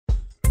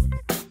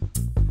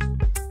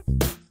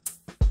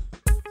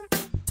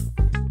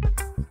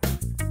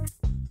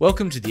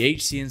Welcome to the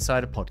HC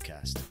Insider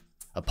Podcast,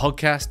 a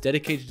podcast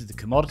dedicated to the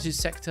commodities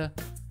sector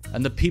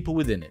and the people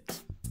within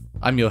it.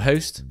 I'm your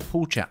host,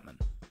 Paul Chapman.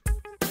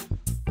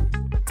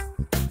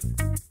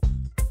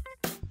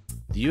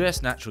 The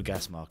US natural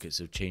gas markets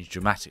have changed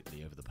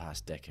dramatically over the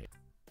past decade.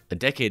 A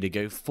decade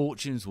ago,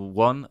 fortunes were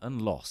won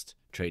and lost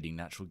trading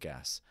natural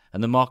gas,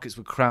 and the markets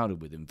were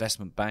crowded with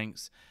investment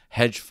banks,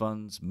 hedge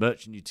funds,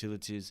 merchant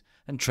utilities,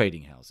 and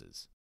trading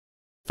houses.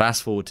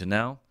 Fast forward to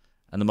now,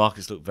 and the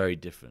markets look very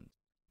different.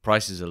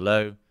 Prices are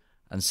low,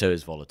 and so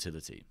is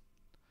volatility.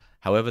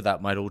 However,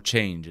 that might all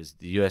change as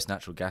the US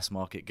natural gas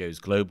market goes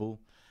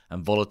global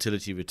and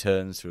volatility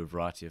returns through a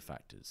variety of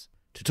factors.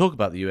 To talk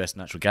about the US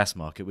natural gas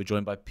market, we're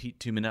joined by Peter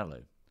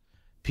Tumminello.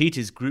 Pete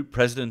is Group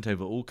President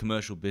over all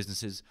commercial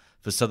businesses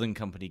for Southern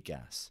Company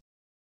Gas.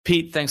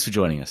 Pete, thanks for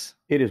joining us.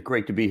 It is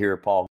great to be here,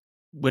 Paul.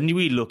 When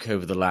we look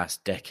over the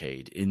last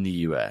decade in the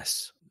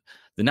US,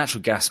 the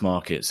natural gas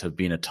markets have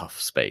been a tough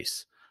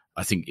space.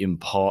 I think in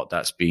part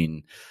that's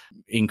been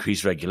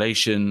increased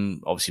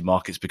regulation, obviously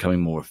markets becoming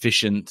more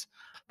efficient,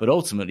 but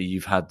ultimately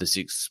you've had this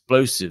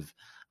explosive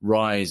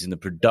rise in the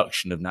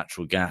production of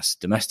natural gas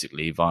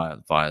domestically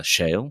via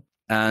shale.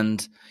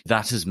 And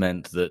that has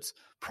meant that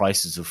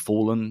prices have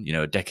fallen,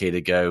 a decade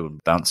ago,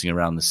 bouncing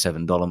around the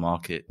 $7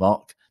 mark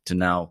to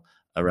now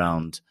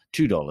around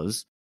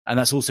 $2. And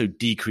that's also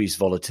decreased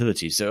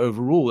volatility. So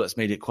overall, that's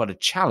made it quite a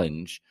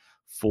challenge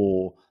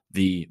for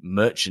the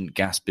merchant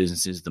gas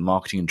businesses, the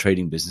marketing and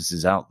trading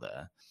businesses out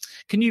there.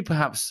 Can you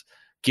perhaps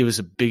give us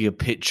a bigger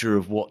picture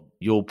of what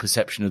your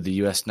perception of the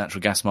US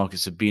natural gas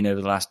markets have been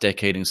over the last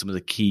decade and some of the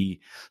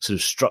key sort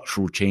of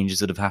structural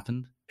changes that have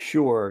happened?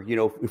 Sure.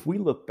 If we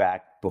look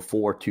back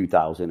before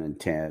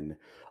 2010,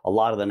 a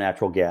lot of the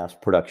natural gas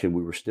production,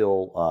 we were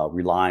still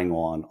relying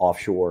on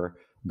offshore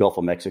Gulf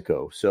of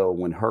Mexico. So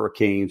when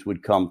hurricanes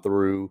would come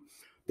through,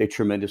 they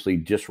tremendously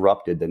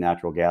disrupted the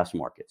natural gas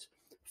markets.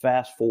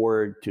 Fast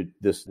forward to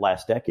this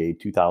last decade,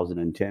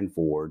 2010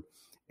 forward,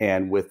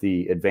 and with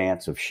the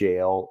advance of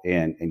shale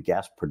and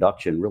gas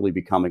production really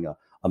becoming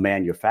a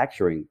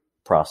manufacturing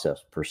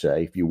process per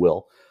se, if you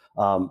will,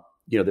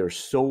 there's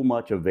so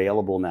much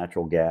available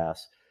natural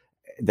gas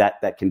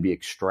that can be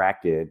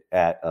extracted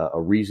at a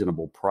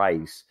reasonable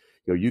price.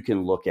 You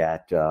can look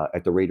at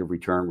the rate of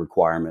return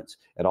requirements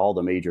at all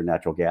the major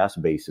natural gas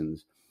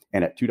basins,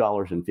 and at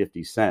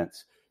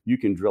 $2.50, you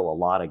can drill a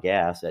lot of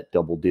gas at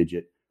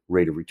double-digit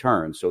rate of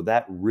return. So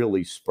that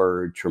really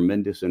spurred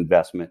tremendous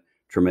investment,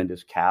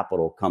 tremendous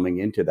capital coming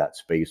into that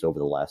space over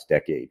the last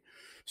decade.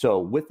 So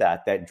with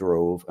that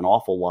drove an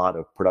awful lot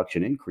of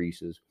production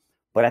increases.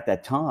 But at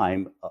that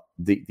time,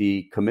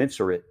 the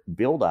commensurate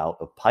build out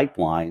of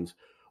pipelines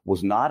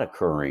was not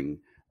occurring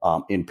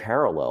in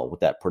parallel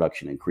with that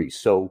production increase.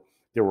 So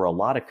there were a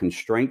lot of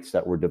constraints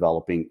that were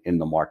developing in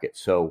the market.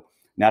 So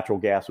natural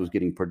gas was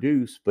getting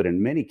produced, but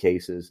in many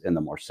cases in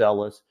the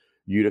Marcellus,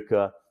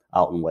 Utica,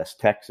 out in West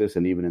Texas,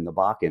 and even in the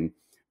Bakken,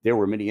 there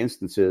were many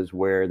instances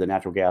where the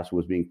natural gas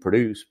was being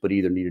produced, but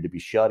either needed to be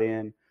shut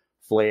in,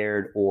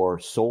 flared, or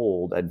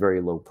sold at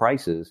very low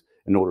prices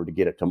in order to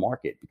get it to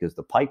market because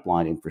the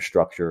pipeline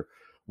infrastructure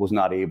was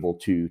not able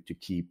to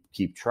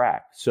keep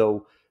track.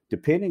 So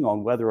depending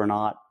on whether or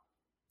not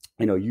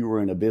you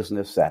were in a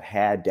business that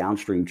had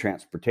downstream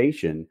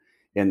transportation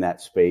in that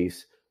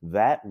space,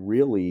 that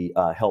really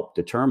helped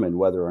determine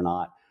whether or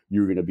not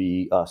you were going to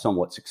be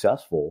somewhat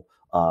successful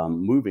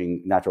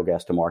moving natural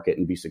gas to market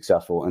and be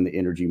successful in the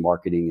energy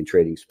marketing and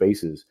trading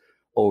spaces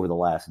over the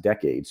last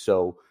decade.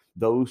 So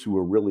those who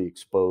were really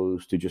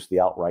exposed to just the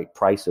outright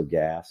price of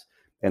gas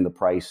and the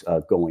price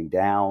going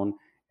down,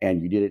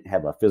 and you didn't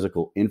have a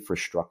physical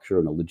infrastructure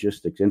and a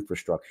logistics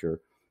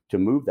infrastructure to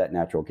move that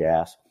natural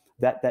gas,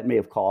 that may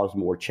have caused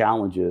more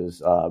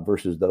challenges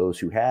versus those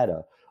who had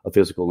a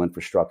physical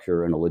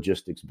infrastructure and a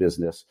logistics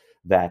business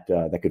that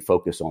could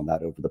focus on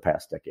that over the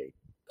past decade.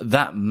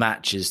 That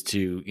matches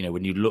to,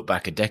 when you look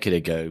back a decade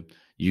ago,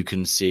 you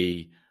can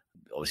see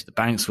obviously the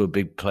banks were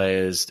big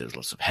players, there was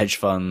lots of hedge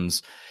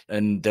funds,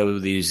 and there were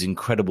these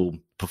incredible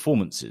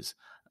performances,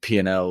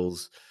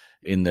 P&Ls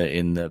in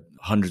the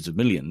hundreds of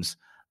millions.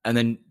 And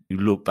then you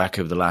look back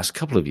over the last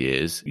couple of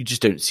years, you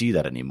just don't see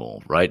that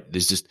anymore, right?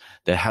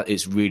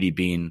 It's really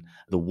been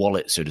the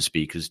wallet, so to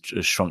speak, has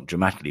shrunk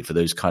dramatically for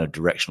those kind of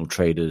directional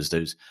traders,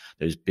 those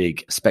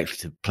big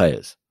speculative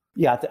players.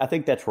 Yeah, I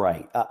think that's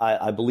right.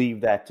 I believe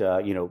that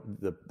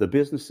the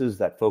businesses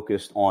that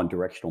focused on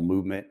directional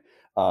movement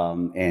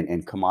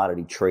and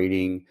commodity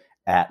trading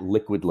at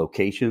liquid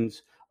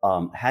locations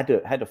had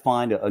to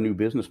find a new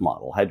business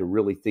model. Had to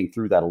really think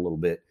through that a little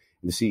bit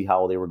and see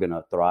how they were going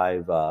to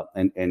thrive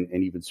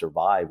and even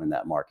survive in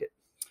that market.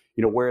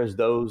 Whereas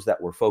those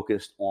that were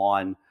focused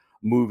on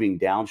moving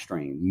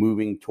downstream,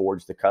 moving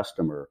towards the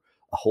customer,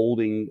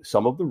 holding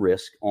some of the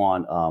risk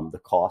on the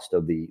cost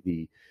of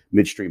the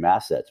midstream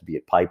assets, be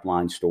it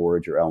pipeline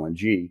storage or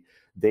LNG,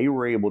 they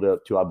were able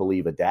to, I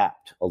believe,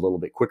 adapt a little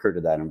bit quicker to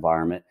that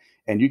environment.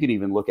 And you can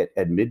even look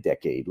at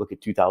mid-decade, look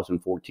at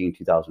 2014,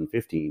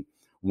 2015,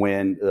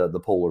 when the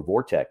polar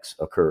vortex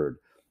occurred.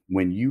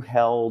 when you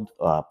held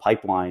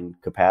pipeline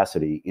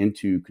capacity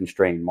into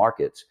constrained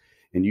markets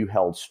and you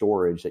held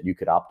storage that you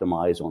could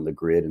optimize on the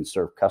grid and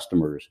serve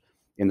customers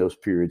in those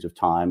periods of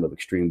time of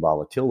extreme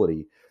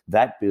volatility,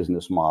 that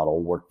business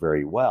model worked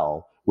very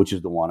well, which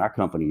is the one our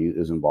company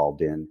is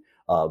involved in,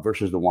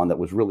 versus the one that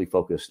was really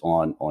focused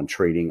on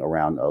trading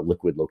around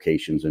liquid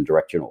locations and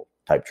directional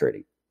type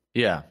trading.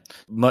 Yeah.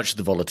 Much of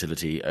the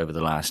volatility over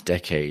the last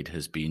decade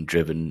has been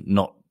driven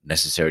not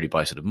necessarily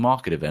by sort of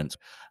market events.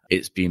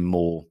 It's been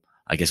more,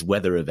 I guess,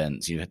 weather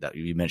events.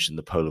 You mentioned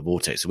the polar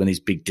vortex. So when these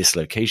big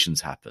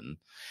dislocations happen,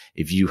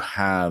 if you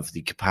have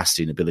the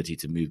capacity and ability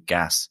to move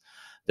gas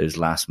those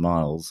last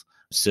miles,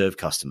 serve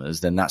customers,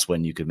 then that's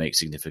when you could make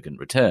significant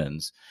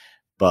returns.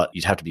 But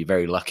you'd have to be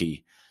very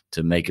lucky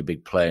to make a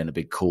big play and a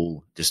big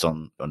call just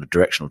on a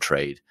directional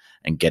trade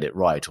and get it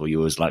right, or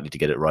you're as likely to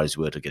get it right as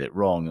you were to get it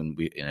wrong. And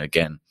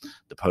again,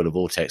 the polar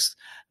vortex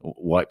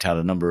wiped out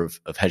a number of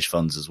hedge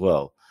funds as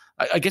well.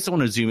 I guess I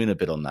want to zoom in a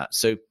bit on that.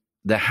 So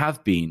there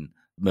have been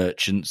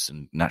merchants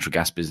and natural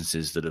gas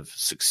businesses that have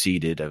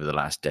succeeded over the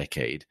last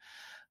decade.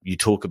 You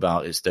talk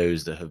about it's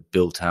those that have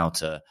built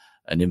out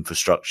an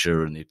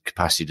infrastructure and the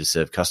capacity to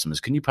serve customers.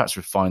 Can you perhaps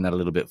refine that a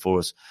little bit for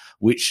us?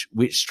 Which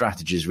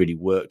strategies really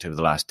worked over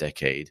the last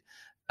decade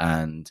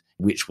and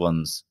which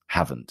ones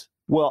haven't?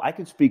 Well, I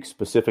can speak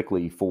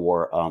specifically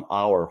for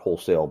our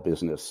wholesale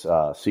business,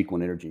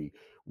 Sequent Energy,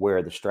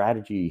 where the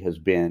strategy has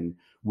been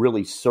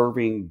really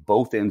serving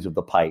both ends of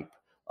the pipe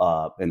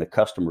and the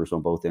customers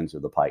on both ends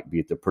of the pipe, be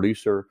it the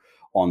producer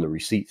on the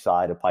receipt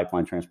side of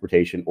pipeline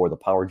transportation or the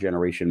power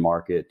generation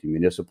market, the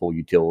municipal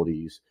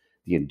utilities,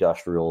 the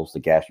industrials, the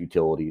gas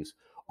utilities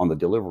on the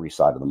delivery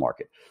side of the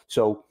market.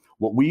 So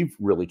what we've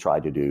really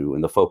tried to do,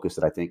 and the focus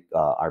that I think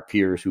our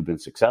peers who've been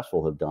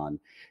successful have done,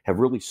 have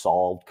really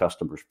solved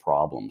customers'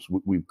 problems.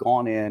 We've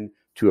gone in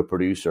to a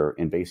producer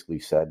and basically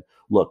said,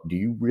 look, do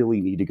you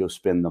really need to go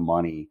spend the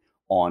money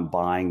on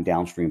buying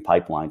downstream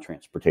pipeline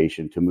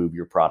transportation to move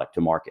your product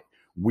to market?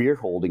 We're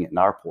holding it in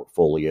our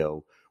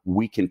portfolio.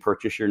 We can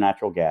purchase your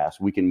natural gas,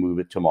 we can move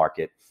it to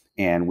market,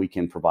 and we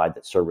can provide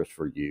that service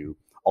for you.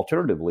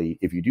 Alternatively,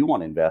 if you do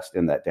want to invest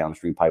in that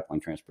downstream pipeline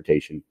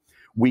transportation,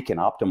 we can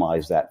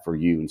optimize that for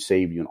you and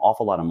save you an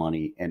awful lot of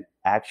money and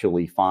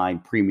actually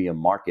find premium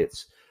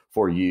markets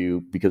for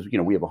you, because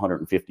we have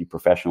 150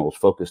 professionals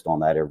focused on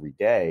that every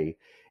day,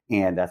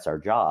 and that's our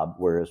job,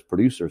 whereas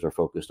producers are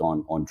focused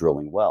on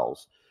drilling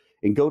wells.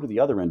 And go to the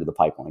other end of the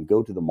pipeline,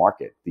 go to the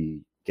market,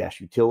 the gas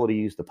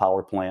utilities, the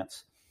power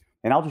plants.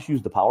 And I'll just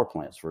use the power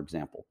plants, for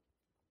example.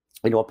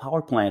 A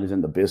power plant is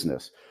in the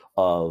business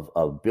of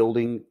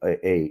building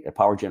a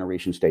power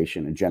generation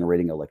station and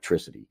generating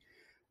electricity.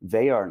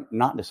 They are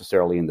not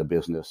necessarily in the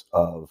business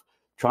of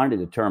trying to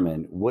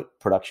determine what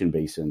production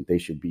basin they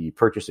should be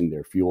purchasing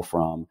their fuel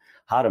from,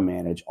 how to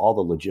manage all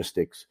the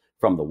logistics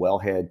from the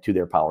wellhead to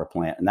their power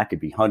plant. And that could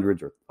be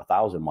hundreds or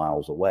 1,000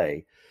 miles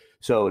away.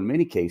 So in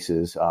many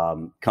cases,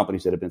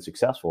 companies that have been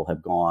successful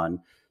have gone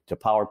to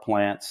power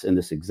plants in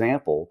this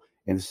example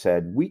and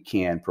said, we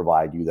can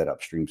provide you that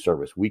upstream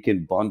service. We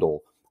can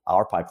bundle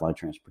our pipeline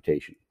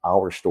transportation,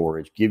 our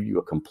storage, give you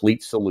a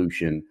complete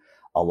solution,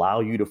 allow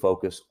you to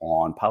focus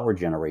on power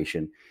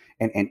generation.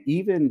 And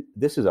even,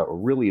 this is a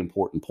really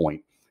important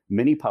point,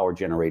 many power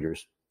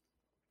generators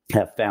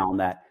have found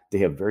that they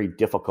have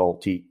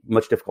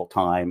much difficult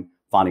time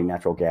finding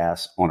natural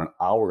gas on an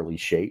hourly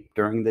shape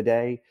during the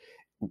day,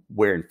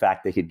 where in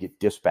fact they could get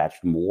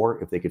dispatched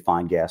more if they could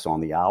find gas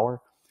on the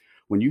hour.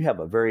 When you have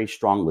a very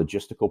strong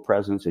logistical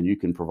presence and you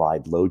can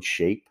provide load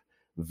shape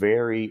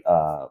in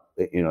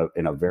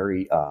a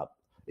very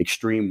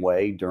extreme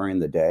way during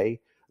the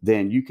day,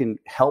 then you can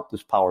help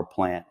this power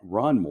plant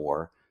run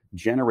more,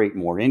 generate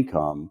more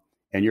income,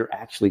 and you're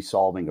actually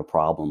solving a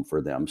problem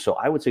for them. So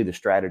I would say the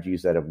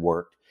strategies that have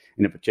worked,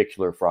 and in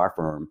particular for our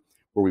firm,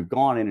 where we've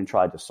gone in and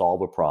tried to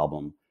solve a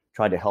problem,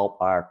 tried to help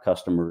our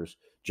customers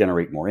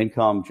generate more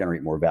income,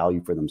 generate more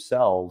value for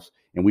themselves,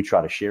 and we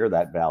try to share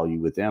that value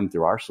with them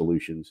through our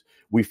solutions.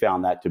 We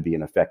found that to be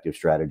an effective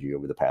strategy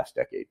over the past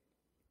decade.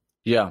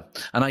 Yeah.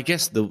 And I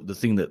guess the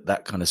thing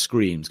that kind of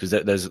screams, because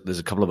there's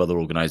a couple of other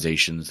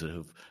organizations that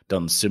have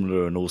done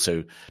similar and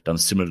also done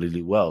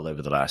similarly well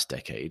over the last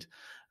decade,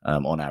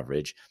 on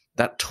average,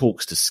 that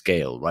talks to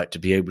scale, right? To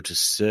be able to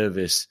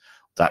service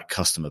that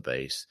customer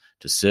base,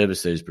 to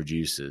service those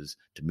producers,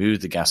 to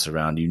move the gas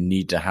around, you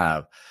need to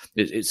have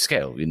it's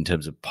scale in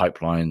terms of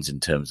pipelines, in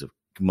terms of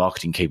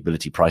marketing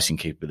capability, pricing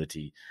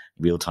capability,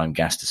 real-time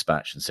gas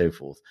dispatch, and so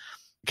forth.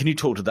 Can you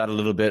talk to that a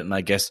little bit? And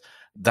I guess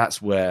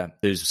that's where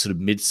those sort of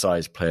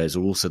mid-sized players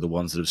are also the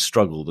ones that have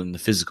struggled in the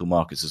physical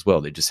markets as well.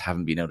 They just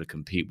haven't been able to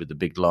compete with the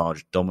big,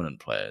 large, dominant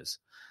players.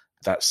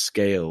 That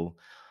scale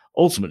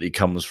ultimately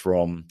comes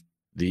from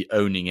the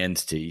owning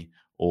entity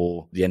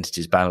or the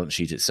entity's balance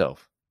sheet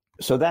itself.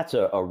 So that's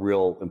a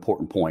real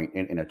important point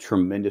and a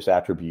tremendous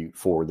attribute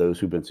for those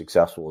who've been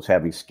successful, is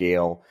having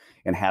scale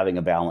and having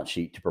a balance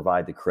sheet to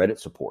provide the credit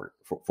support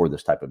for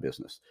this type of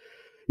business.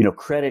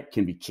 credit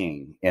can be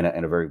king in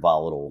a very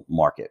volatile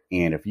market.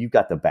 And if you've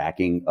got the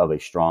backing of a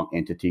strong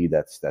entity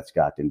that's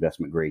got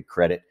investment grade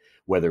credit,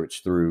 whether it's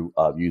through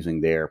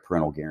using their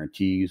parental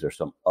guarantees or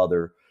some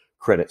other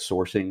credit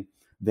sourcing,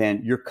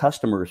 then your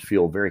customers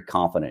feel very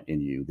confident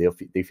in you.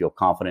 They feel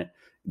confident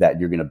that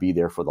you're going to be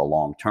there for the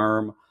long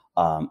term,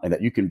 and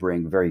that you can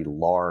bring very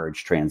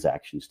large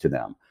transactions to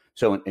them.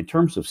 So in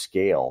terms of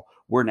scale,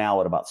 we're now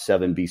at about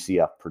 7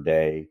 BCF per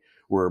day.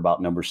 We're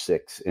about number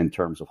 6 in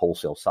terms of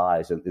wholesale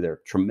size. And there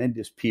are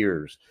tremendous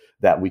peers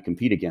that we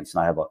compete against,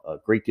 and I have a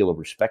great deal of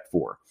respect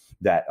for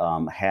that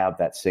have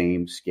that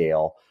same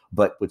scale.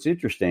 But what's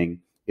interesting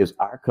is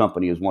our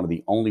company is one of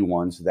the only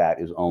ones that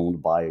is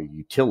owned by a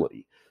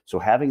utility. So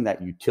having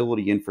that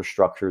utility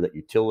infrastructure, that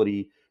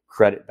utility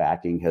credit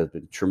backing has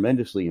been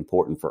tremendously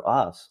important for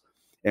us.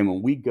 And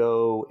when we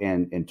go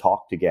and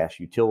talk to gas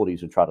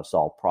utilities and try to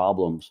solve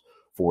problems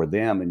for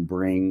them and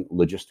bring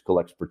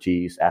logistical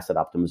expertise, asset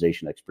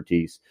optimization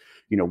expertise,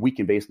 we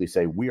can basically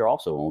say we are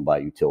also owned by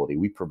a utility.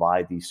 We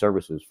provide these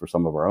services for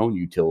some of our own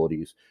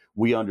utilities.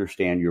 We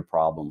understand your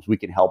problems. We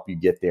can help you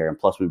get there. And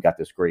plus, we've got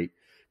this great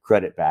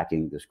credit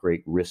backing, this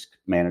great risk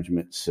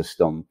management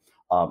system.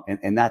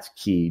 And that's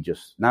key,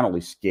 just not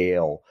only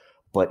scale,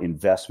 but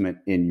investment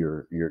in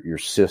your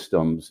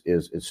systems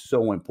is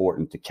so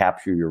important to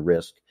capture your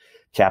risk,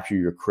 capture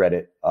your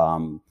credit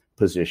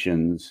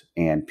positions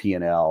and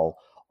P&L.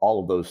 All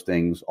of those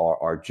things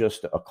are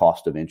just a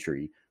cost of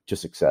entry to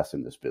success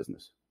in this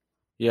business.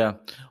 Yeah.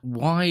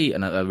 Why,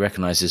 and I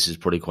recognize this is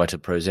probably quite a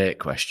prosaic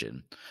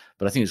question,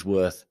 but I think it's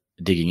worth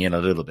digging in a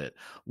little bit.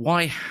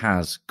 Why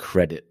has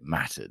credit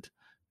mattered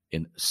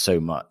in so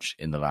much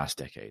in the last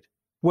decade?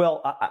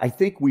 Well, I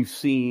think we've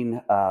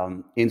seen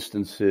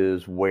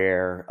instances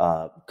where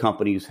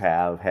companies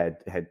have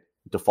had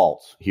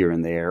defaults here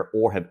and there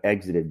or have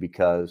exited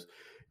because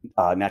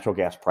natural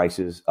gas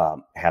prices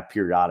have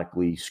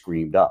periodically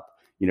screamed up.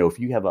 If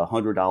you have a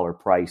 $100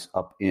 price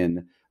up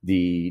in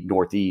the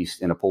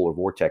Northeast in a polar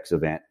vortex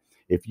event,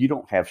 if you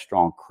don't have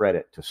strong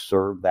credit to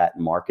serve that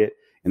market,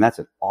 and that's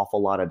an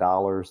awful lot of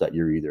dollars that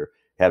you're either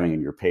having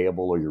in your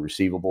payable or your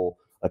receivable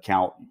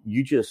account,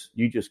 you just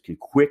can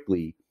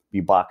quickly be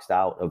boxed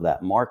out of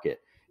that market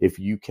if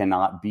you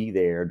cannot be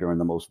there during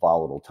the most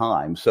volatile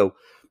time. So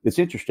it's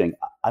interesting.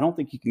 I don't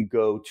think you can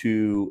go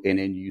to an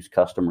end-use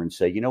customer and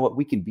say, you know what,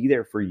 we can be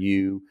there for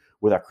you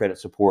with our credit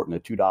support in a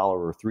 $2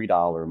 or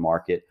 $3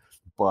 market.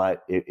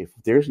 But if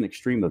there's an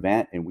extreme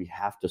event and we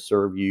have to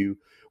serve you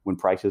when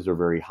prices are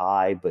very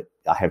high, but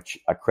I have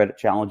credit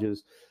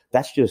challenges,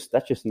 that's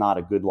just not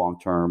a good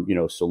long-term,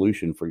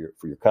 solution for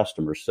your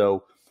customers.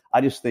 So I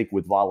just think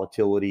with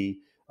volatility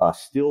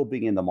still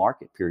being in the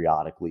market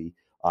periodically,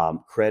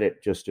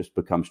 credit just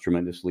becomes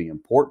tremendously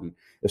important,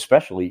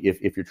 especially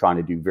if you're trying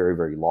to do very,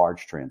 very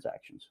large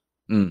transactions.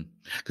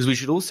 Because we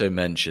should also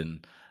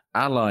mention,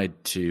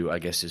 allied to, I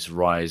guess, this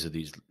rise of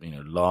these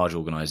large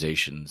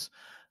organizations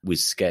with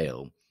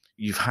scale,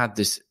 you've had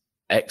this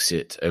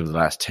exit over the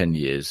last 10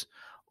 years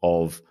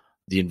of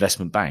the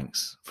investment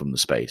banks from the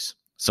space.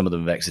 Some of them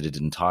have exited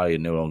entirely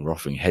and no longer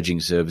offering hedging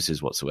services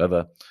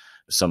whatsoever.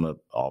 Some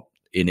are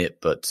in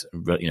it, but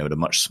at a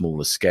much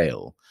smaller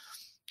scale.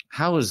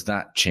 How has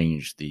that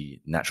changed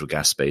the natural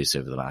gas space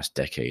over the last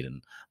decade,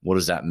 and what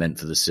has that meant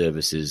for the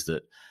services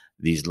that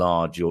these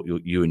large you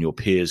and your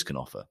peers can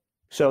offer?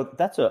 So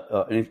that's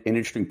an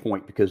interesting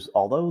point, because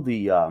although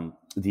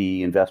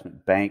the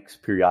investment banks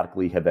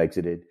periodically have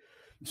exited,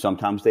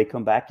 sometimes they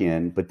come back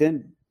in, but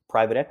then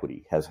private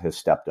equity has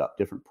stepped up.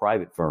 Different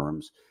private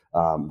firms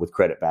with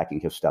credit backing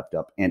have stepped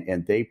up,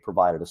 and they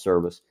provided a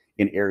service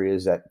in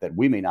areas that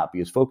we may not be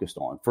as focused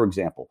on. For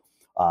example,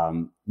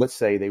 let's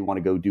say they want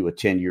to go do a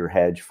 10-year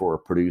hedge for a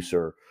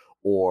producer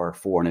or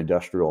for an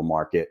industrial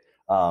market,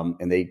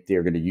 and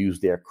they're going to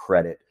use their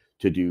credit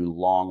to do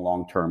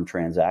long-term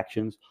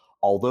transactions.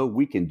 Although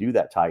we can do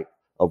that type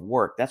of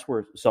work, that's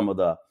where some of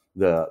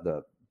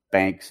the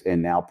banks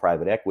and now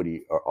private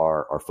equity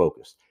are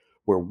focused.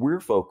 Where we're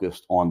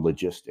focused on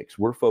logistics,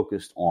 we're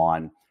focused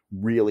on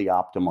really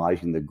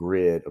optimizing the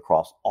grid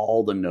across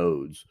all the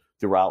nodes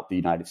throughout the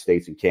United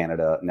States and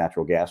Canada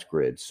natural gas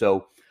grid.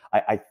 So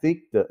I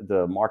think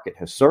the market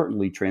has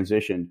certainly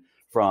transitioned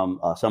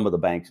from some of the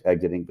banks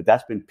exiting, but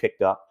that's been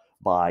picked up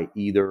by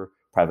either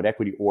private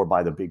equity or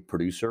by the big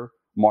producer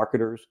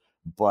marketers.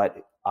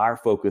 But our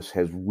focus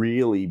has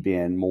really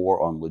been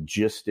more on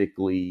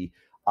logistically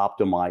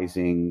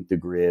optimizing the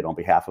grid on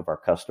behalf of our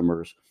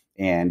customers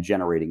and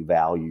generating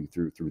value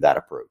through that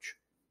approach.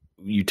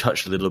 You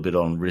touched a little bit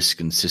on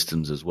risk and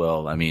systems as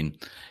well. I mean,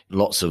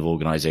 lots of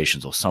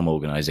organizations, or some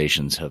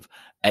organizations, have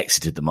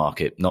exited the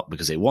market, not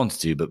because they wanted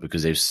to, but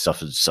because they've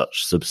suffered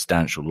such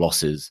substantial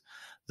losses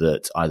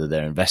that either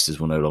their investors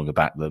will no longer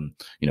back them,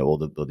 or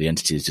the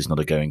entity is just not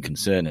a going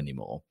concern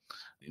anymore.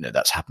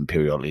 That's happened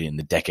periodically in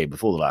the decade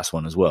before the last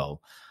one as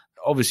well.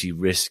 Obviously,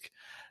 risk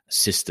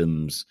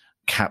systems,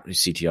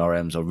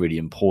 CTRMs are really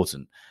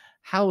important.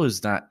 How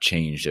has that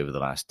changed over the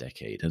last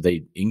decade? Have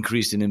they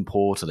increased in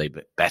import? Are they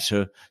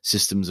better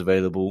systems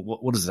available?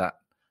 What does that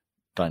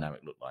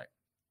dynamic look like?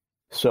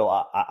 So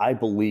I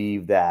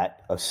believe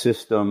that a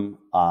system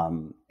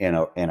and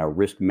a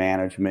risk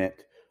management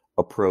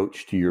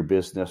approach to your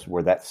business,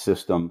 where that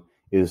system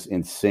is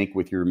in sync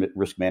with your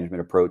risk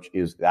management approach,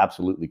 is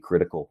absolutely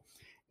critical.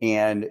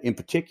 And in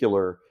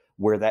particular,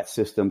 where that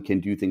system can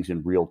do things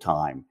in real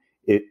time,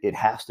 it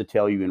has to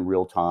tell you in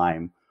real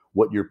time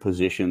what your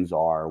positions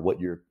are, what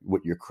your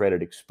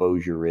credit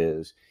exposure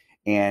is,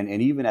 and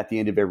even at the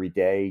end of every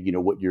day,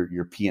 what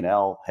your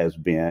P&L has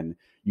been.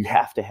 You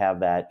have to have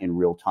that in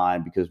real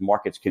time because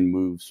markets can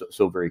move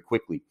so very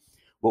quickly.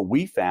 What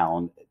we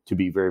found to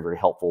be very, very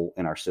helpful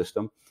in our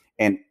system,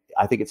 and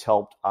I think it's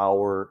helped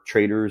our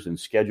traders and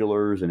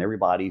schedulers and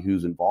everybody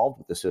who's involved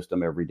with the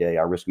system every day,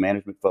 our risk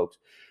management folks,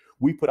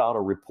 we put out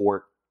a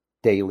report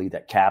daily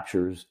that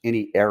captures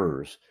any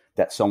errors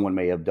that someone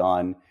may have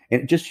done,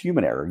 and just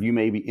human error. You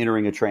may be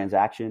entering a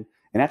transaction,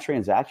 and that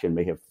transaction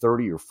may have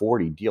 30 or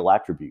 40 deal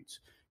attributes.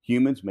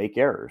 Humans make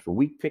errors. Well,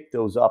 we pick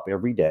those up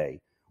every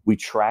day. We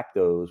track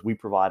those. We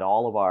provide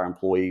all of our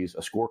employees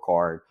a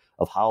scorecard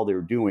of how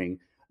they're doing,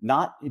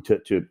 not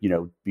to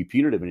be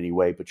punitive in any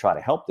way, but try to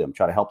help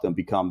them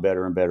become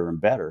better and better and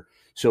better.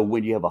 So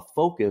when you have a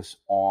focus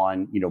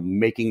on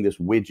making this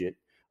widget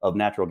of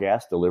natural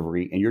gas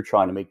delivery, and you're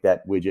trying to make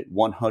that widget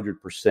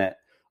 100%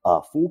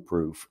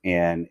 foolproof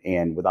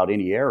and without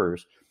any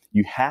errors,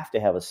 you have to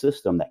have a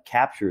system that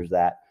captures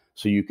that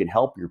so you can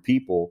help your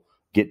people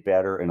get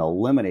better and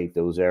eliminate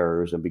those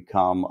errors and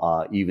become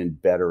even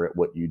better at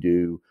what you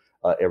do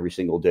every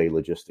single day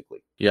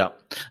logistically. Yeah.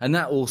 And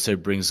that also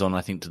brings on,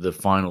 I think, to the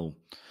final,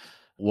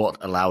 what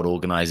allowed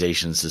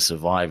organizations to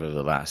survive over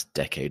the last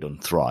decade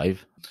and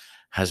thrive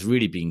has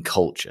really been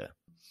culture.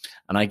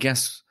 And I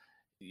guess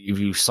if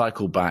you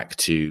cycle back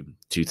to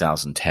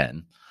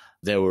 2010,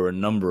 there were a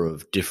number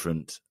of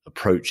different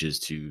approaches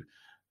to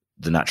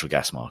the natural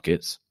gas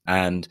markets,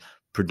 and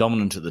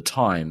predominant at the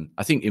time,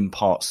 I think in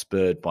part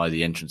spurred by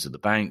the entrance of the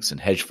banks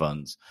and hedge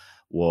funds,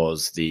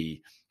 was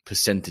the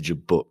percentage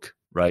of book,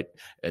 right?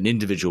 An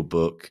individual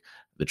book,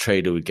 the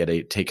trader would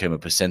take home a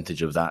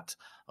percentage of that,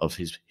 of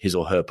his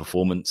or her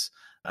performance.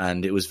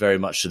 And it was very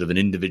much sort of an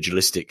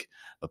individualistic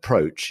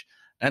approach.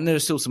 And there are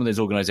still some of those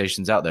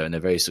organizations out there, and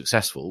they're very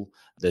successful.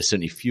 There's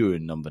certainly fewer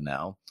in number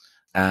now.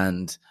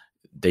 And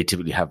they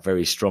typically have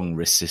very strong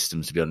risk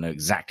systems to be able to know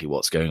exactly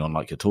what's going on,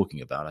 like you're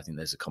talking about. I think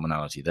there's a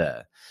commonality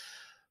there.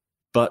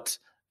 But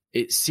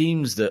it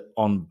seems that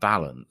on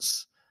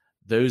balance,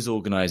 those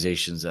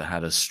organizations that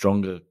had a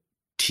stronger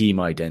team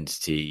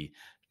identity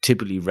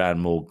typically ran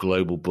more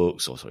global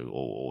books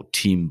or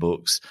team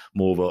books,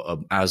 more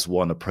of a as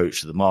one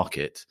approach to the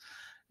market,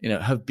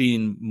 have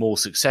been more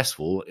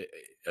successful.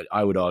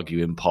 I would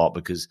argue in part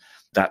because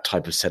that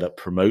type of setup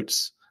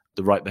promotes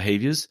the right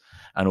behaviors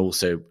and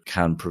also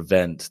can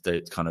prevent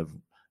the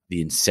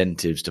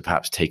incentives to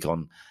perhaps take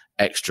on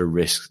extra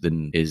risk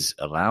than is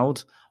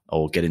allowed,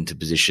 or get into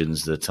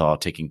positions that are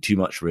taking too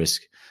much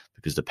risk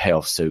because the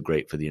payoff's so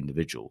great for the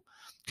individual.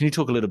 Can you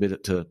talk a little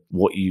bit to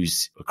what you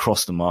use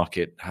across the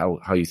market, how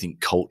you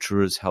think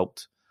culture has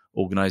helped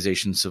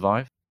organizations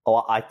survive?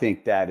 Oh, I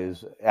think that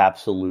is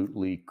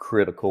absolutely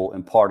critical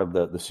and part of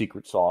the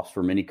secret sauce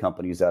for many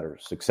companies that are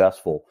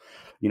successful.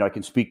 I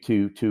can speak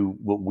to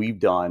what we've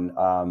done.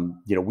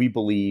 We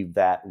believe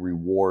that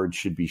rewards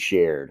should be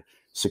shared.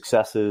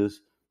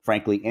 Successes,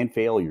 frankly, and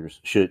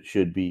failures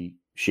should be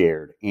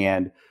shared.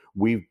 And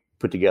we've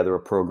put together a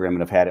program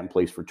and have had it in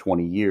place for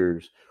 20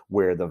 years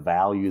where the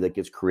value that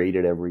gets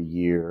created every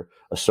year,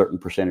 a certain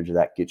percentage of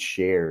that gets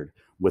shared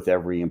with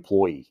every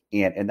employee.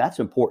 And that's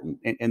important.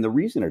 And the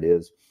reason it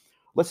is,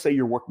 let's say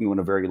you're working on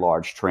a very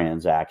large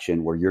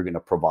transaction where you're going to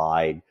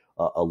provide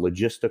a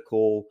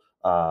logistical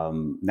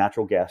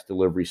natural gas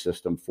delivery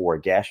system for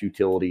a gas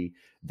utility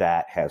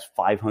that has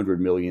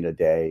 500 million a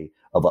day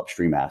of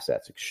upstream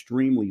assets,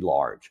 extremely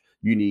large.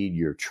 You need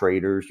your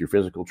traders, your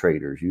physical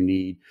traders. You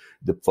need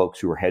the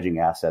folks who are hedging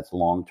assets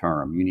long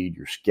term. You need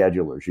your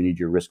schedulers. You need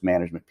your risk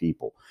management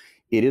people.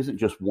 It isn't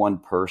just one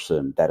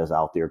person that is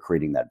out there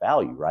creating that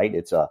value, right?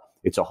 It's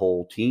a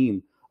whole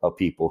team of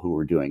people who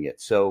are doing it.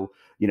 So,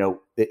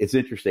 it's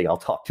interesting. I'll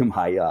talk to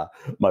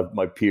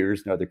my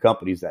peers and other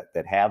companies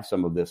that have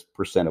some of this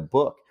percent of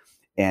book.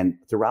 And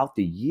throughout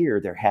the year,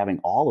 they're having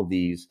all of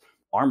these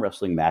arm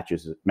wrestling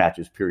matches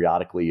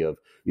periodically of,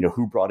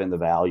 who brought in the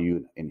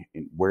value and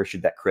where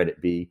should that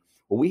credit be.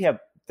 Well, we have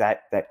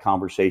that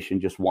conversation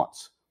just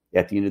once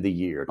at the end of the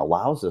year. It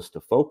allows us to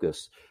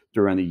focus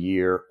during the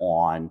year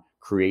on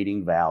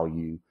creating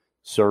value,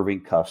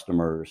 serving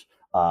customers,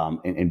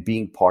 and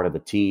being part of a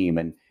team.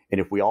 And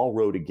if we all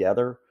row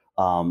together,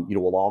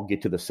 we'll all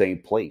get to the same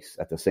place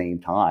at the same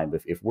time.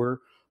 If we're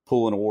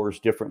pulling oars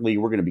differently,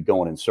 we're going to be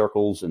going in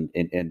circles. And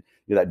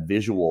that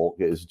visual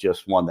is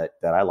just one that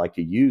I like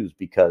to use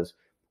because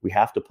we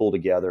have to pull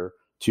together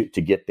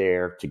to get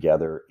there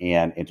together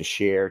and to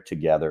share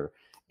together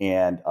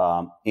and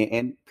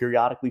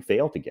periodically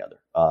fail together.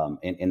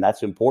 And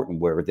that's important,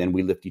 where then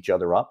we lift each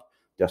other up,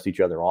 dust each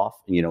other off,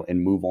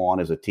 and move on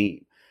as a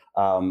team.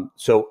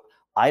 So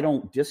I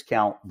don't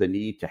discount the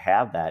need to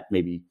have that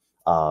maybe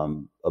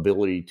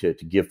ability to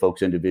give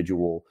folks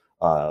individual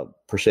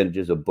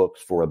percentages of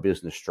books for a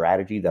business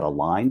strategy that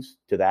aligns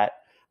to that.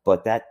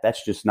 But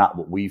that's just not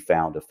what we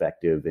found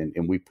effective,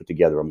 and we put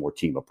together a more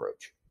team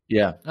approach.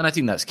 Yeah, and I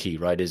think that's key,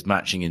 right, is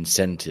matching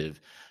incentive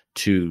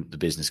to the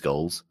business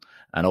goals.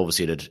 And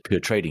obviously at a pure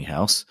trading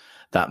house,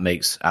 that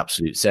makes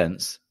absolute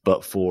sense.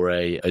 But for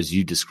as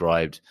you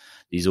described,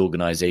 these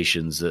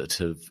organizations that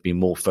have been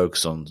more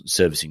focused on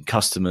servicing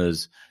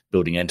customers,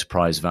 building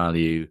enterprise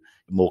value,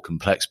 more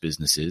complex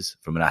businesses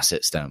from an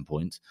asset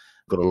standpoint,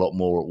 got a lot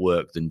more at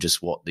work than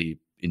just what the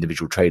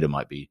individual trader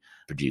might be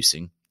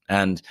producing.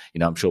 And,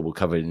 I'm sure we'll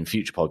cover it in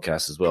future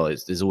podcasts as well.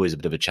 There's always a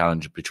bit of a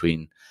challenge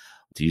between,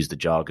 to use the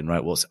jargon,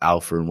 right, what's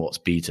alpha and what's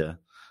beta,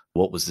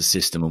 what was the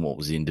system and what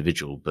was the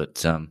individual.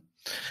 But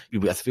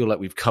I feel like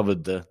we've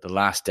covered the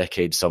last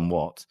decade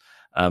somewhat.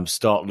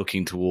 Start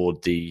looking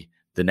toward the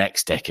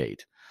next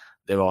decade.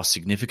 There are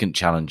significant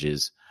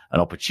challenges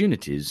and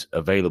opportunities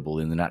available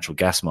in the natural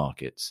gas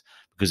markets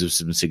because of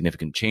some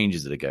significant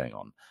changes that are going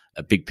on.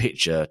 A big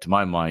picture, to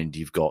my mind,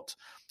 you've got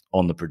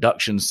on the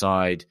production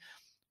side,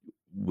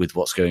 with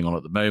what's going on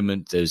at the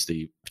moment, there's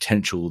the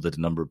potential that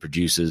a number of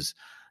producers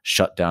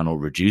shut down or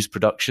reduce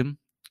production,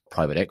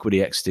 private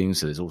equity exiting,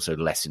 so there's also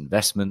less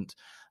investment,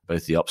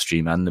 both the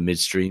upstream and the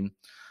midstream.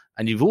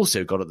 And you've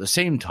also got at the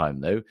same time,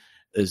 though,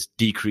 as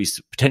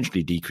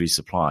potentially decreased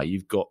supply,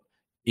 you've got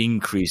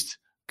increased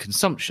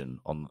consumption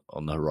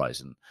on the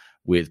horizon,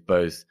 with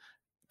both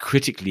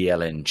critically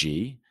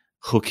LNG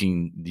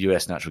hooking the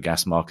US natural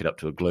gas market up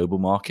to a global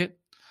market,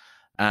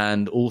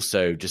 and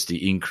also just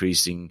the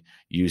increasing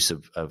use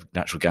of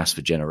natural gas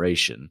for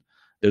generation.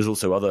 There's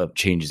also other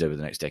changes over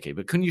the next decade.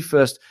 But can you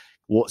first,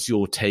 what's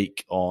your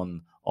take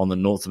on the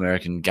North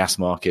American gas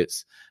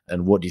markets,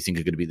 and what do you think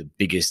are going to be the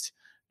biggest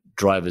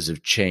drivers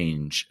of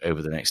change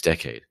over the next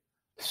decade?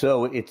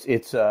 So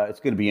it's going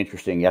to be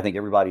interesting. I think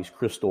everybody's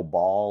crystal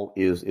ball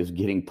is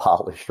getting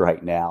polished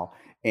right now.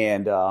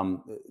 And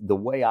the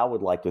way I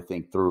would like to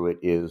think through it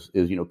is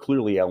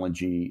clearly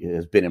LNG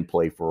has been in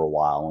play for a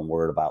while, and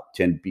we're at about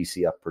 10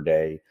 BCF per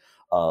day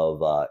of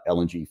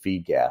LNG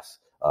feed gas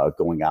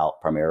going out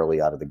primarily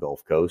out of the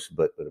Gulf Coast,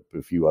 but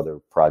a few other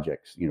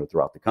projects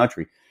throughout the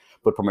country,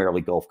 but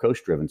primarily Gulf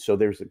Coast driven. So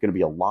there's going to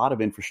be a lot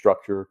of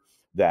infrastructure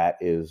that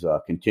is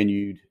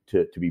continued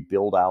to be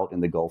built out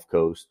in the Gulf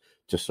Coast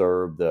to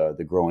serve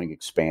the growing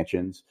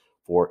expansions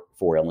for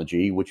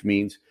LNG, which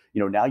means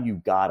now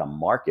you've got a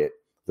market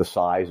the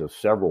size of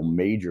several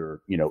major,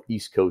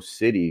 East Coast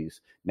cities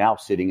now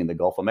sitting in the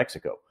Gulf of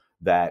Mexico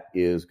that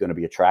is going to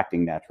be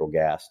attracting natural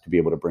gas to be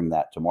able to bring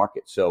that to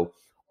market. So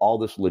all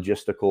this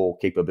logistical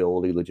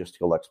capability,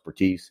 logistical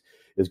expertise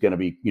is going to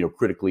be,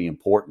 critically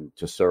important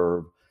to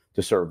serve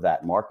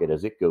that market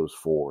as it goes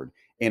forward.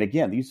 And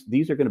again,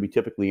 these are going to be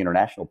typically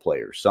international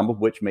players, some of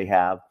which may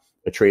have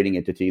a trading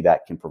entity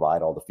that can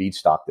provide all the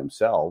feedstock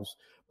themselves,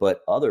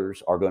 but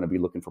others are going to be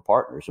looking for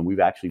partners. And we've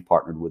actually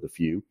partnered with a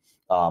few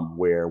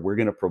where we're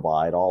going to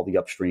provide all the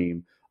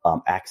upstream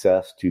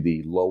access to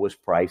the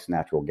lowest price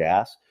natural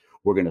gas.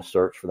 We're going to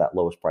search for that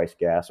lowest price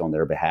gas on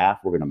their behalf.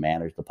 We're going to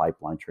manage the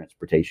pipeline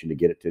transportation to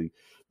get it to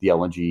the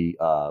LNG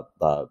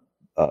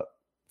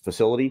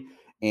facility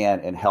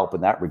and help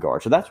in that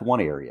regard. So that's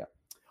one area.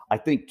 I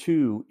think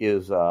two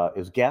is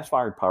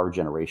gas-fired power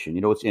generation.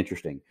 It's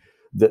interesting.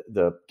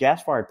 The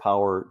gas-fired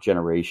power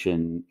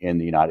generation in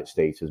the United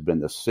States has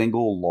been the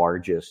single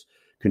largest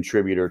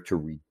contributor to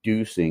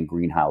reducing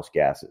greenhouse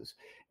gases.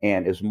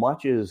 And as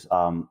much as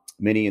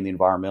many in the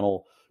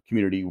environmental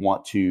community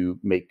want to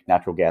make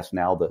natural gas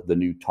now the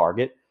new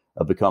target,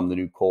 become the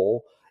new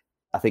coal,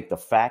 I think the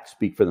facts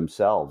speak for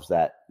themselves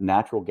that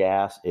natural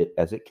gas,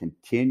 as it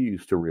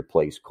continues to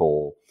replace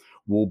coal,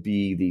 will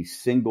be the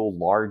single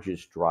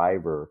largest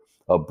driver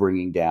of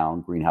bringing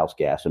down greenhouse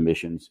gas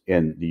emissions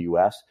in the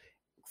U.S.,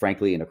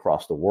 frankly, and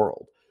across the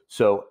world.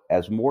 So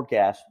as more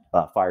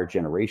gas-fired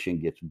generation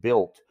gets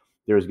built,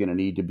 there's going to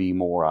need to be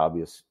more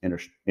obvious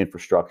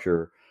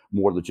infrastructure,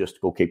 more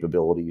logistical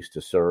capabilities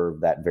to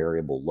serve that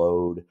variable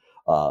load,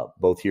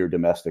 both here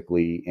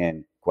domestically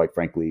and, quite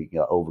frankly,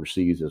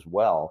 overseas as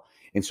well.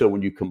 And so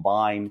when you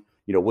combine,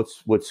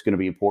 what's going to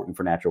be important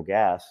for natural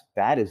gas,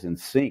 that is in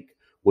sync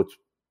with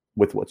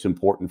what's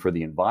important for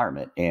the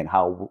environment and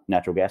how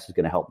natural gas is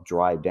going to help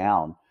drive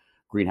down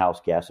greenhouse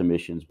gas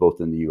emissions,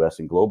 both in the U.S.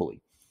 and globally.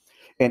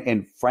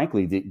 And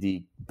frankly,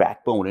 the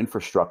backbone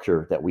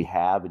infrastructure that we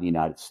have in the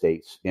United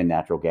States in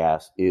natural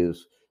gas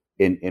is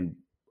in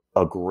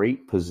a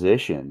great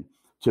position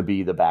to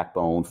be the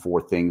backbone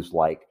for things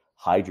like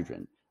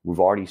hydrogen.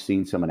 We've already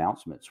seen some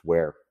announcements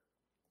where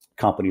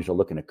companies are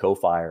looking to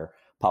co-fire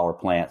power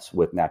plants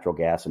with natural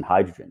gas and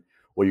hydrogen.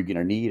 Well, you're going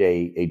to need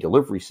a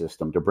delivery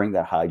system to bring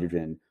that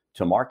hydrogen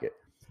to market.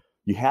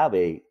 You have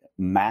a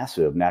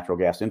massive natural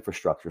gas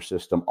infrastructure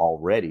system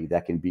already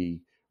that can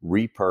be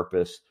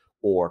repurposed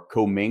or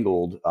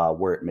commingled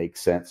where it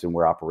makes sense and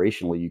where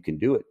operationally you can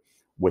do it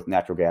with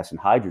natural gas and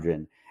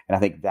hydrogen. And I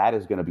think that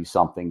is going to be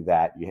something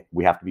that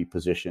we have to be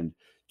positioned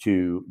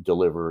to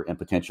deliver and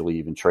potentially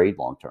even trade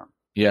long term.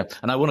 Yeah.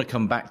 And I want to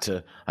come back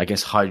to, I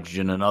guess,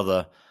 hydrogen and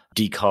other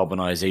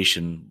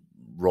decarbonization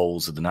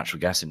roles of the natural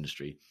gas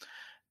industry.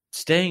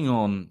 Staying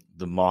on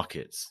the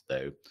markets,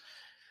 though,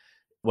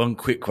 one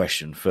quick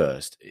question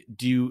first.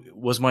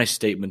 Was my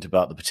statement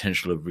about the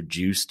potential of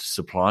reduced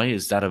supply,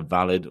 is that a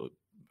valid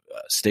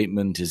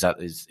statement? Is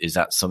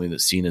that something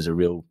that's seen as a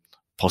real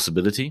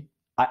possibility?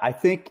 I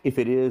think if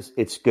it is,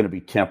 it's going to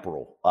be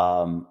temporal.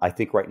 I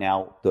think right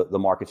now the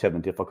market's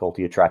having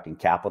difficulty attracting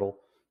capital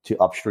to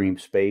upstream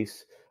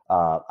space.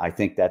 I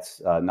think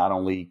that's not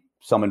only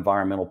some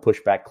environmental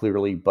pushback,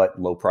 clearly, but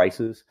low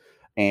prices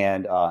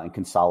and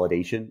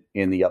consolidation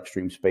in the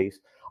upstream space.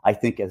 I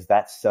think as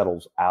that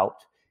settles out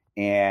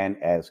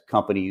and as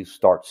companies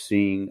start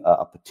seeing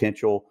a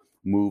potential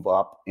move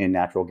up in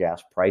natural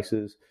gas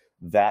prices,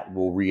 that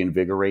will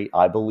reinvigorate,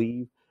 I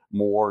believe,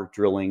 more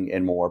drilling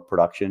and more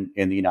production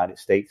in the United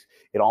States.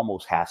 It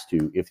almost has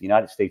to. If the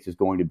United States is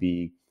going to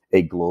be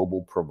a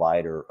global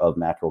provider of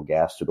natural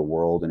gas to the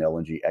world and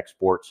LNG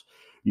exports,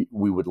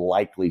 we would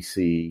likely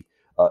see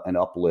an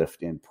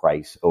uplift in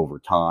price over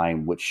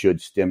time, which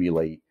should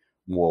stimulate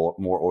more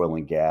oil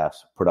and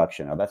gas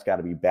production. Now, that's got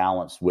to be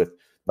balanced with,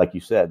 like you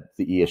said,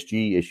 the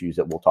ESG issues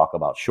that we'll talk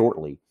about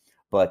shortly.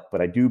 But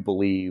I do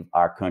believe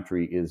our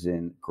country is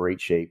in great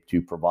shape to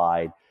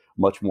provide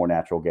much more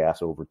natural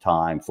gas over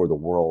time for the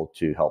world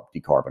to help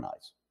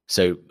decarbonize.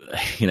 So,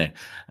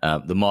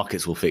 the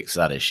markets will fix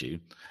that issue,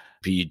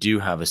 but you do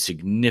have a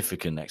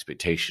significant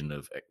expectation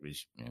of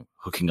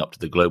hooking up to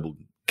the global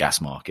gas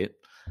market.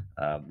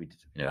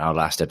 Our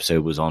last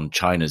episode was on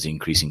China's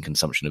increasing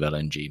consumption of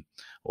LNG,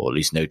 or at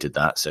least noted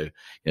that. So,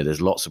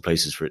 there's lots of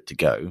places for it to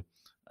go.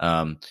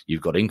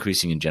 You've got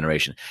increasing in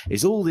generation.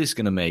 Is all this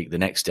going to make the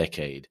next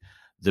decade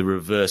the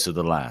reverse of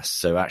the last?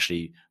 So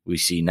actually, we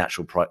see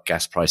natural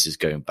gas prices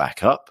going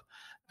back up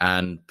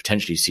and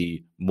potentially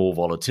see more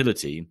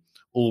volatility,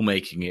 all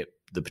making it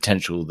the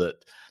potential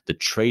that the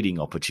trading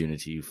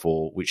opportunity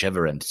for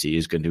whichever entity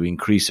is going to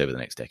increase over the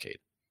next decade.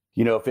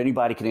 If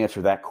anybody can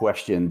answer that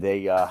question,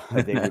 they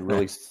would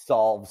really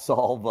solve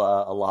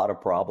a lot of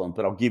problems.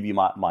 But I'll give you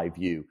my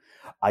view.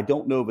 I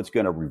don't know if it's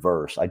going to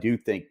reverse. I do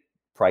think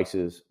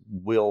prices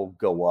will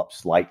go up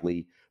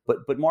slightly.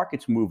 But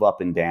markets move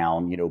up and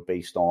down,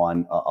 based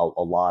on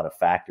a lot of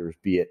factors,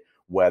 be it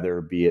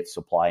weather, be it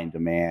supply and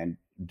demand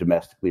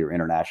domestically or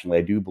internationally.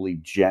 I do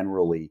believe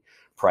generally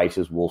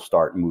prices will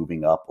start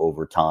moving up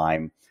over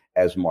time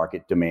as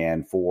market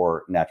demand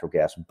for natural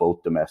gas,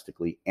 both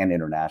domestically and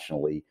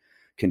internationally,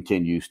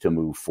 continues to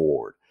move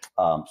forward.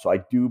 So I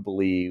do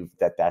believe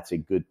that that's a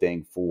good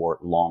thing for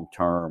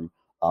long-term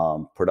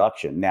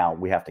production. Now,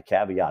 we have to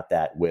caveat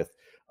that with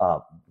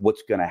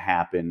what's going to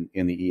happen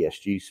in the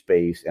ESG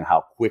space and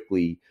how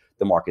quickly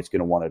the market's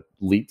going to want to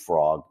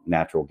leapfrog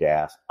natural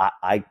gas.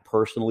 I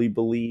personally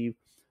believe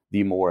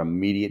the more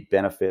immediate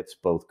benefits,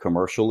 both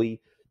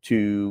commercially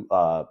to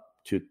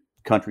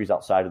countries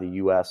outside of the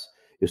U.S.,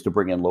 is to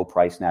bring in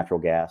low-price natural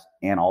gas,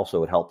 and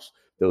also it helps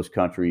those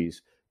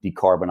countries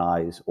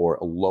decarbonize or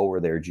lower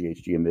their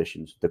GHG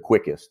emissions the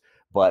quickest.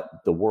 But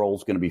the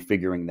world's going to be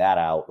figuring that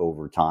out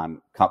over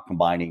time,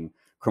 combining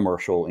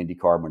commercial and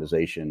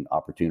decarbonization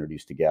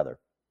opportunities together.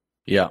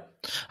 Yeah,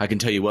 I can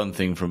tell you one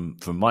thing from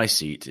my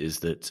seat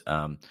is that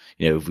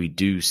if we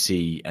do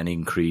see an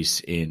increase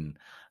in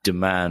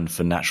demand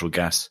for natural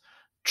gas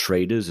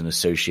traders and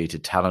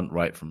associated talent,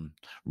 right from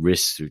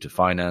risk through to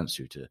finance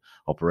through to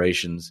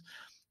operations,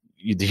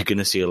 you're going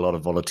to see a lot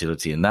of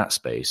volatility in that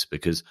space,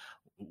 because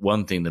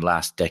one thing the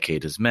last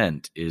decade has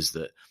meant is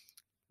that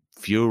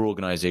fewer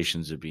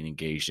organizations have been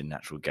engaged in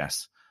natural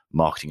gas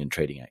marketing and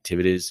trading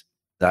activities.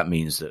 That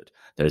means that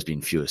there's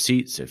been fewer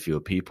seats, so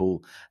fewer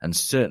people, and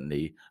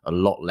certainly a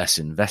lot less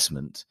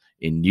investment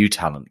in new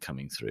talent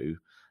coming through.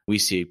 We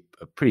see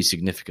a pretty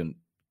significant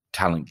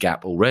talent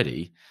gap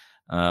already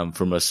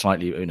from a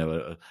slightly,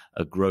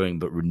 a growing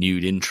but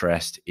renewed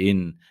interest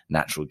in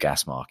natural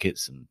gas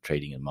markets and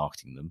trading and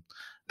marketing them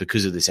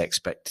because of this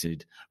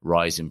expected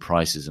rise in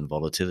prices and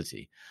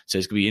volatility. So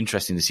it's going to be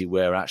interesting to see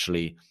where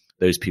actually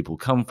those people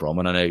come from.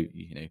 And I know,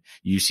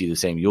 you see the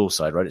same your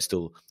side, right? It's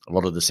still a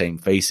lot of the same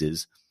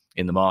faces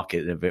in the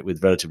market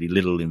with relatively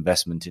little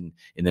investment in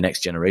the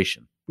next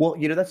generation. Well,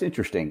 that's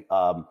interesting.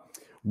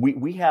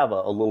 We have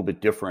a little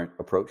bit different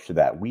approach to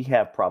that. We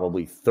have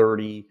probably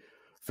 30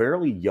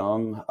 fairly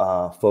young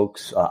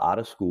folks out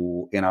of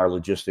school in our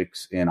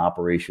logistics and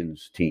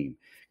operations team,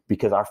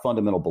 because our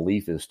fundamental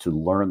belief is to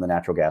learn the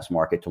natural gas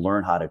market, to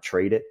learn how to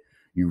trade it.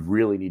 You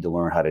really need to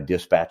learn how to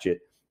dispatch it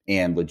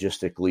and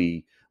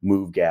logistically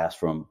move gas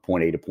from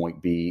point A to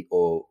point B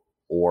or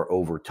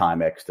over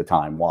time X to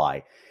time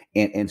Y.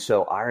 And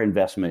so our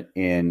investment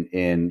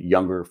in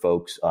younger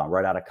folks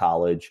right out of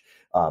college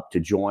to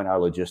join our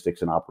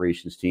logistics and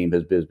operations team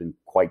has been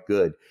quite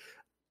good.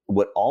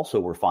 What also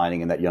we're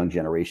finding in that young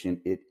generation,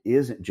 it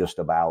isn't just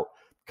about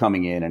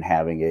coming in and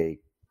having a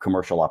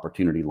commercial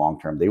opportunity long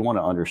term. They want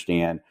to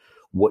understand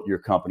what your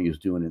company is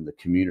doing in the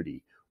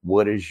community.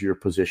 What is your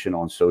position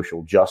on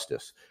social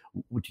justice?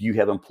 Do you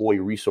have employee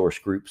resource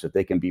groups that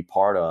they can be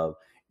part of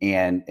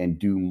and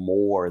do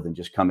more than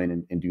just come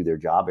in and do their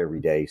job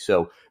every day?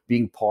 So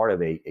being part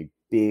of a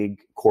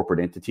big corporate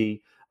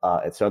entity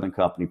at Southern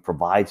Company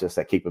provides us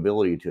that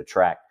capability to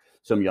attract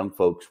some young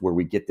folks where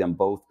we get them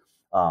both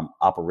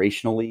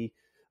operationally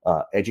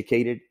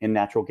educated in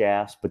natural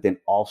gas, but then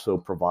also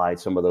provide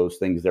some of those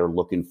things they're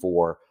looking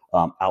for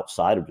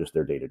outside of just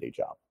their day-to-day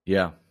job.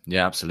 Yeah,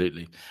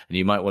 absolutely. And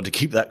you might want to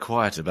keep that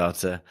quiet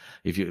about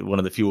if you're one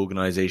of the few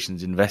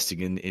organizations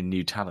investing in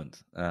new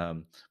talent.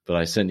 But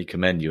I certainly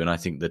commend you. And I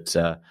think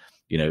that,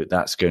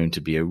 that's going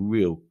to be a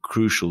real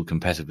crucial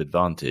competitive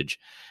advantage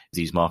if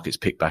these markets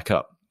pick back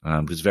up,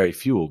 because very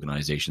few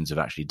organizations have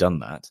actually done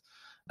that.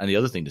 And the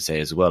other thing to say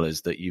as well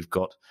is that you've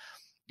got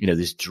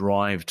this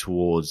drive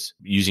towards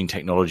using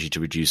technology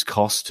to reduce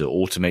costs, to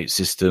automate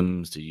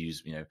systems, to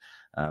use,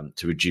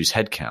 to reduce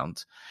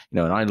headcount. And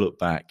I look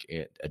back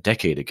at a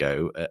decade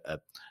ago,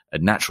 a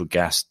natural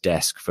gas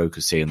desk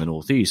focused, say, in the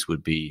Northeast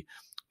would be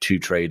 2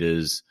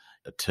 traders,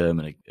 a term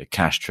and a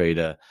cash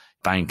trader,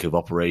 bank of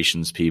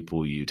operations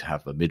people. You'd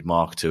have a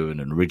mid-marketer and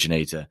an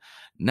originator.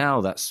 Now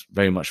that's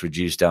very much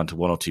reduced down to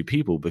 1 or 2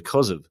 people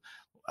because of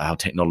how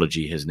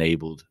technology has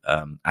enabled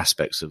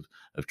aspects of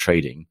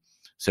trading.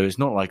 So it's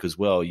not like as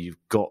well, you've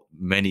got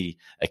many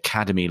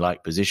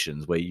academy-like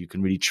positions where you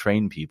can really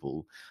train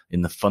people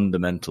in the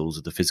fundamentals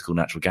of the physical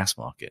natural gas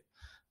market.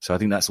 So I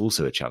think that's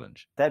also a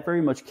challenge. That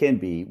very much can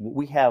be. What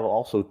we have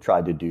also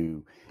tried to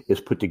do is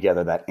put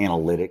together that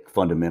analytic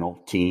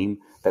fundamental team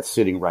that's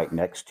sitting right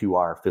next to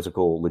our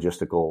physical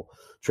logistical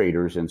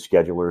traders and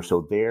schedulers.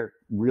 So they're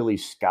really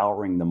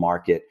scouring the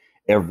market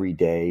every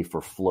day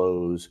for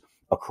flows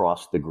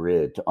across the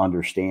grid to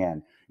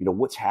understand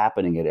what's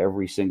happening at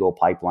every single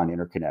pipeline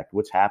interconnect,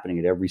 what's happening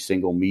at every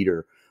single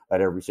meter,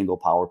 at every single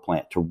power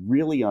plant, to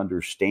really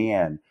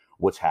understand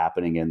what's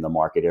happening in the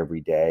market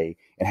every day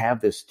and have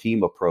this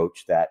team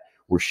approach that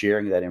we're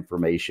sharing that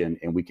information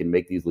and we can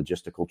make these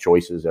logistical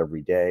choices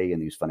every day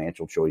and these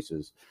financial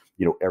choices,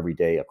 every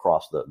day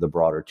across the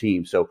broader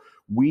team. So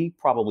we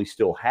probably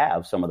still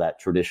have some of that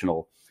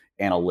traditional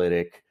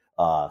analytic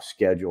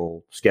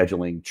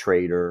scheduling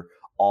trader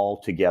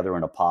all together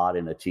in a pod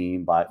in a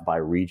team by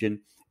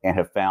region, and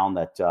have found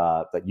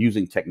that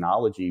using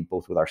technology,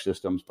 both with our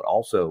systems, but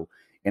also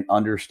in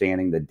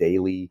understanding the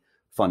daily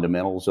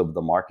fundamentals of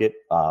the market,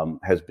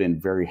 has been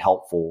very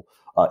helpful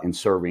in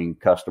serving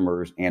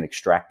customers and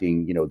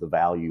extracting, the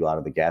value out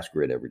of the gas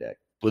grid every day.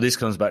 Well, this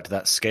comes back to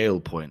that scale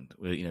point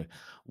where,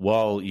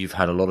 while you've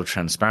had a lot of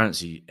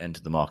transparency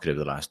enter the market over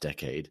the last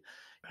decade,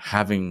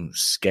 having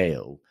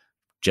scale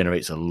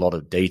generates a lot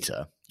of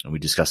data. And we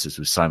discussed this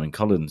with Simon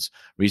Collins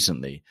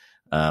recently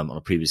on a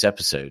previous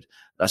episode.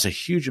 That's a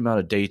huge amount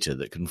of data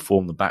that can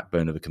form the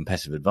backbone of a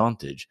competitive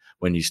advantage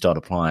when you start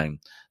applying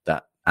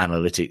that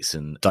analytics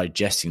and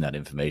digesting that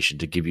information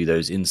to give you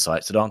those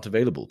insights that aren't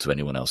available to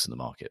anyone else in the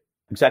market.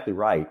 Exactly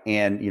right.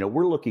 And,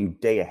 we're looking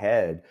day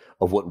ahead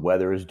of what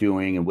weather is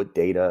doing and what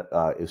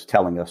data is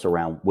telling us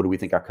around what do we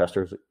think our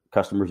customers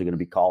are going to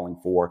be calling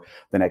for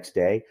the next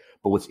day.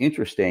 But what's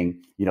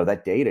interesting,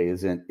 that data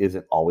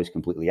isn't always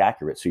completely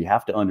accurate. So you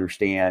have to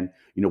understand,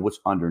 what's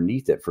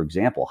underneath it. For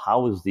example,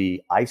 how is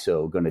the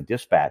ISO going to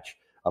dispatch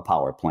a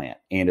power plant?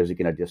 And is it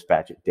going to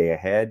dispatch it day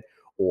ahead,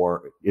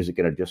 or is it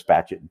going to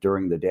dispatch it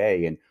during the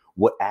day? And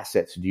what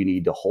assets do you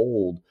need to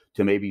hold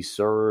to maybe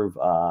serve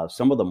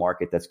some of the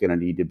market that's going to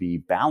need to be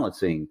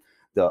balancing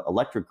the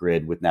electric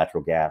grid with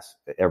natural gas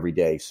every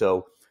day?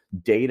 So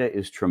data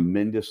is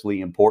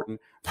tremendously important.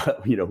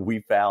 But,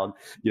 we found,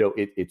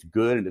 it's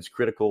good and it's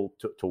critical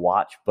to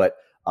watch. But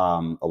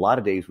a lot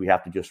of days we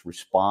have to just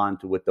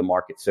respond to what the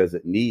market says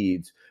it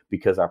needs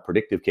because our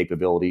predictive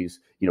capabilities,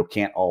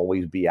 can't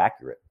always be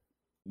accurate.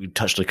 We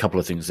touched on a couple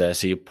of things there.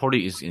 So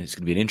it's going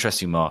to be an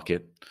interesting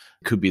market.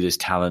 Could be this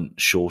talent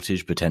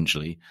shortage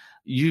potentially.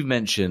 You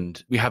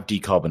mentioned we have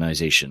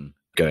decarbonization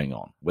going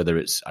on, whether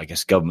it's, I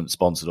guess, government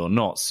sponsored or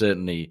not.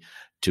 Certainly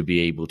to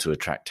be able to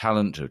attract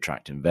talent, to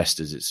attract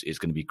investors, it's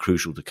going to be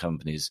crucial to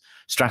companies'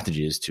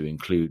 strategies to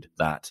include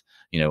that,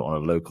 on a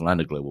local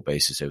and a global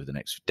basis over the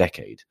next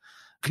decade.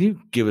 Can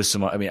you give us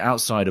some,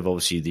 outside of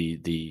obviously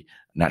the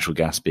natural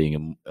gas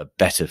being a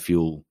better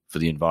fuel for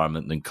the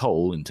environment than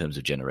coal in terms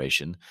of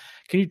generation,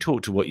 can you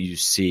talk to what you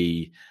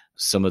see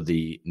some of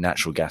the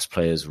natural gas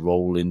players'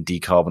 role in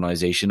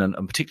decarbonization? And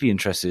I'm particularly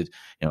interested,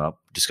 our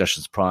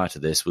discussions prior to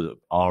this with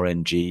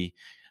RNG,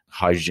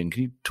 hydrogen.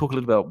 Can you talk a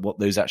little about what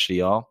those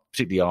actually are,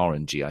 particularly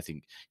RNG? I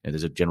think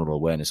there's a general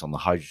awareness on the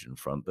hydrogen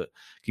front, but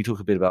can you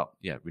talk a bit about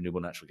renewable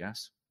natural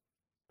gas?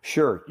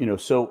 Sure.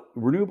 So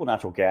renewable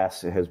natural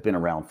gas has been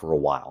around for a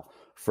while,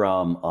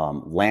 from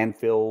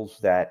landfills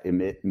that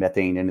emit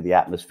methane into the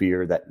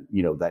atmosphere,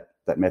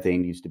 that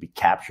methane needs to be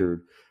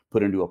captured,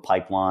 put into a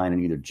pipeline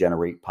and either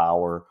generate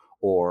power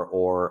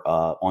or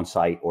on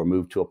site or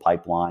move to a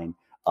pipeline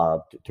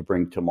to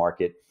bring to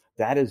market.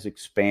 That is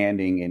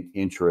expanding in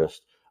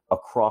interest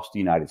across the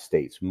United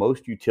States.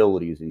 Most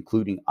utilities,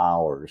 including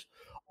ours,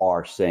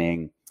 are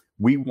saying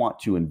we want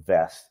to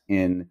invest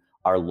in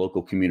our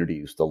local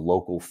communities, the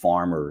local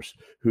farmers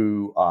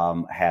who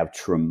have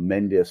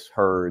tremendous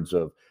herds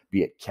of,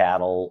 be it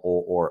cattle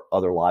or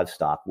other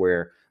livestock,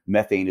 where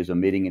methane is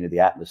emitting into the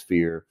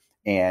atmosphere,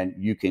 and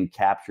you can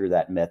capture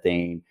that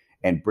methane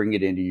and bring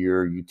it into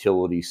your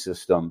utility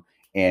system.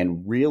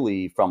 And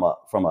really, from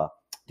a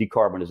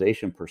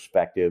decarbonization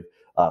perspective,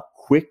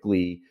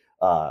 quickly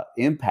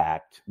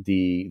impact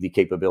the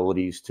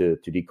capabilities to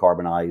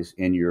decarbonize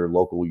in your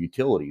local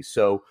utilities.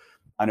 So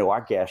I know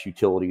our gas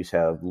utilities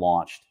have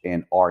launched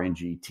an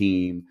RNG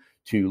team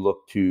to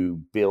look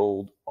to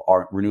build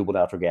our renewable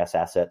natural gas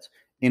assets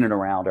in and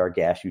around our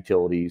gas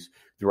utilities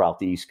throughout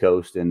the East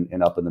Coast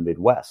and up in the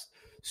Midwest.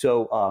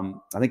 So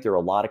I think there are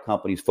a lot of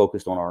companies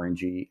focused on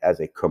RNG as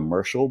a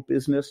commercial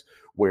business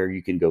where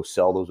you can go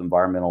sell those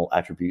environmental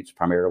attributes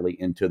primarily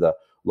into the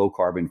low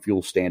carbon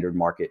fuel standard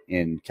market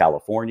in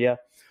California.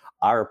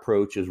 Our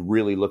approach is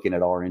really looking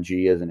at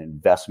RNG as an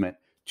investment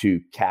to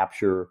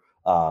capture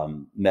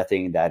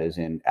methane that is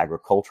in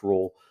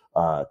agricultural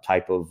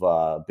type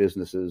of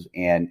businesses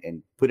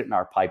and put it in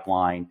our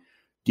pipeline,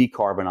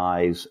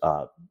 decarbonize,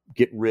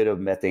 get rid of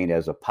methane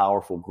as a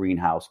powerful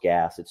greenhouse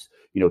gas. It's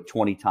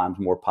 20 times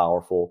more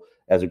powerful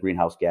as a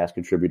greenhouse gas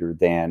contributor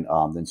than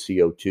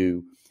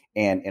CO2,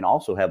 and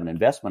also have an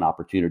investment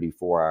opportunity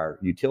for our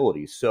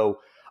utilities. So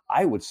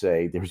I would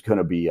say there's going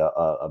to be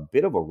a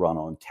bit of a run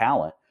on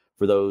talent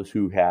for those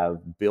who have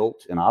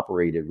built and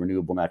operated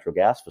renewable natural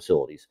gas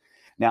facilities.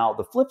 Now,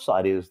 the flip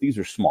side is these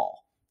are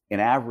small. An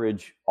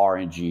average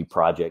RNG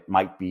project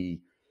might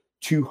be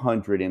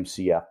 200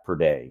 MCF per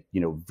day,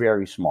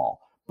 very small,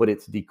 but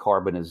its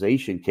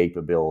decarbonization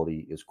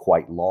capability is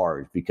quite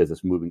large because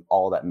it's moving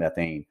all that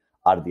methane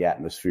out of the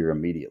atmosphere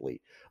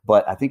immediately.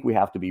 But I think we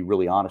have to be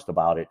really honest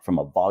about it from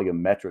a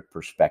volumetric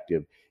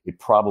perspective. It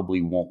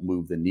probably won't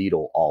move the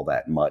needle all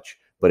that much,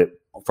 but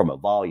from a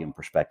volume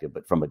perspective,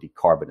 but from a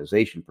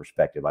decarbonization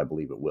perspective, I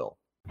believe it will.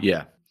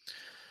 Yeah.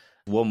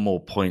 One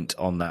more point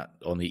on that,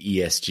 on the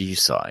ESG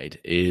side,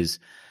 is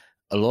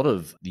a lot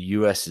of the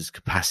US's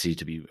capacity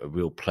to be a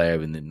real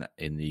player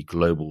in the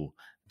global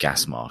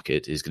gas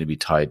market is going to be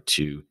tied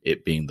to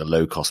it being the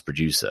low cost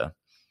producer.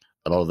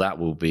 A lot of that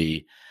will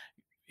be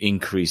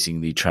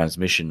increasing the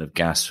transmission of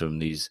gas from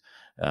these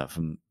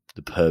from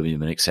the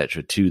Permian and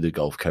etc. to the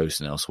Gulf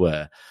Coast and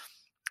elsewhere.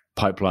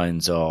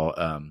 Pipelines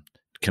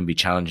can be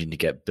challenging to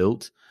get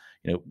built.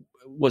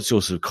 What's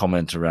your sort of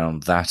comment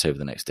around that over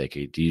the next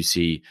decade? Do you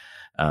see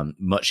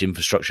much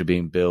infrastructure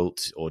being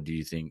built, or do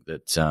you think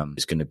that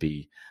it's going to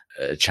be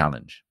a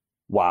challenge?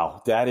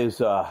 Wow, that is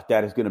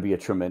going to be a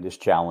tremendous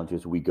challenge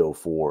as we go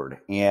forward.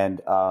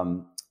 And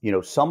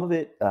some of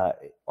it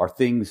are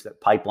things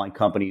that pipeline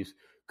companies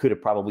could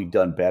have probably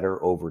done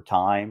better over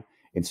time,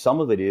 and some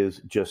of it is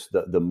just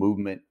the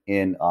movement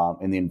in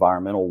the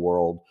environmental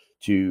world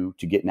to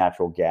get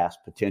natural gas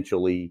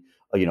potentially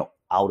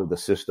out of the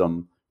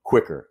system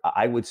quicker.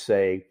 I would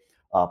say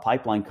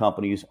pipeline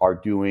companies are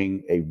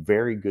doing a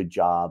very good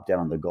job down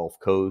on the Gulf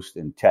Coast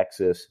in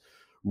Texas,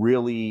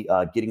 really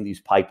getting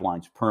these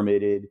pipelines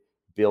permitted,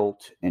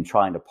 built, and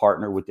trying to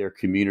partner with their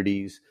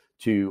communities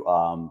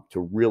to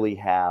really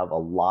have a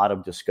lot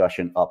of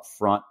discussion up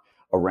front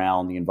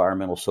around the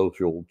environmental,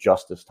 social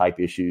justice type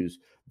issues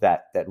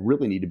that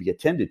really need to be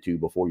attended to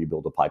before you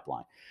build a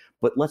pipeline.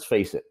 But let's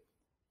face it,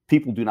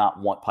 people do not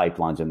want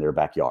pipelines in their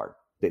backyard.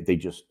 They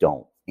just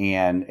don't.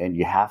 And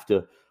you have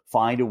to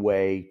find a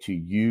way to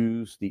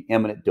use the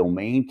eminent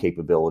domain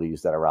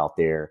capabilities that are out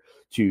there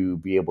to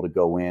be able to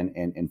go in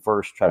and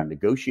first try to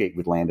negotiate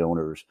with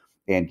landowners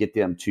and get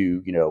them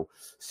to,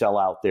 sell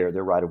out their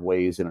right of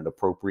ways in an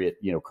appropriate,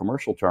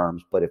 commercial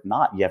terms. But if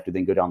not, you have to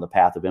then go down the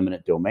path of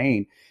eminent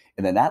domain.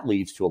 And then that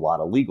leads to a lot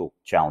of legal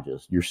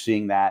challenges. You're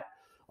seeing that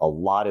a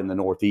lot in the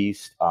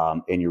Northeast.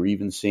 And you're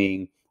even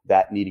seeing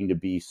that needing to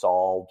be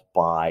solved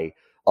by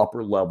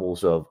upper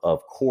levels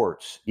of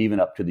courts, even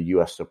up to the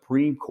U.S.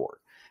 Supreme Court.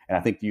 And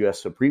I think the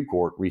U.S. Supreme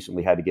Court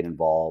recently had to get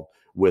involved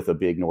with a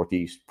big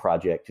Northeast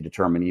project to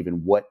determine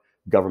even what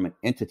government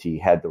entity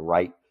had the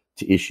right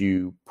to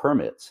issue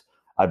permits.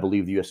 I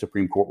believe the U.S.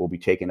 Supreme Court will be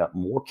taking up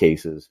more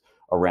cases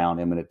around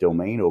eminent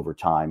domain over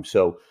time.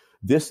 So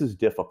this is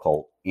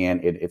difficult,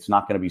 and it's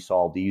not going to be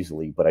solved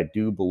easily. But I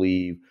do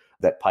believe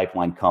that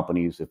pipeline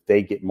companies, if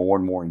they get more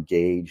and more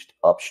engaged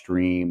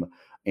upstream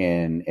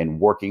and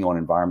working on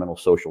environmental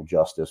social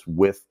justice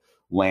with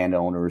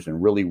landowners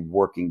and really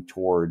working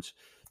towards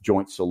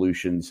joint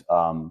solutions,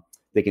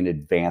 they can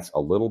advance a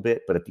little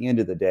bit. But at the end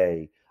of the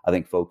day, I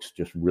think folks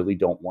just really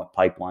don't want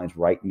pipelines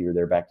right near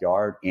their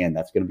backyard, and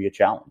that's going to be a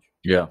challenge.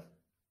 Yeah.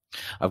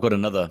 I've got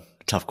another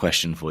tough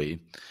question for you.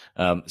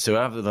 So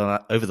over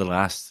the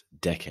last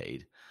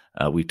decade,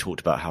 we've talked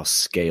about how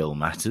scale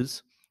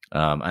matters,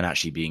 and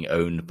actually being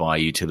owned by a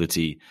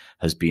utility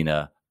has been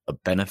a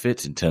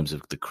benefit in terms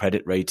of the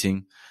credit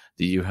rating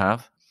that you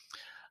have.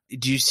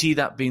 Do you see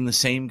that being the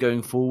same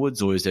going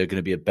forwards, or is there going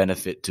to be a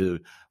benefit to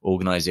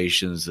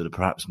organizations that are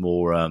perhaps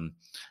more,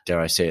 dare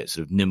I say it,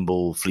 sort of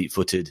nimble,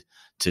 fleet-footed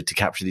to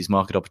capture these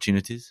market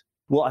opportunities?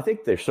 Well, I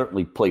think there's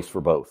certainly place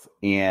for both.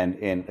 And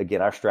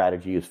again, our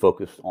strategy is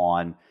focused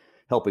on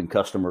helping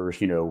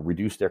customers,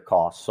 reduce their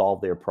costs, solve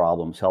their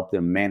problems, help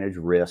them manage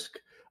risk,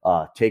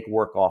 take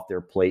work off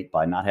their plate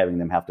by not having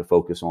them have to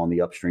focus on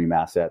the upstream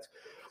assets.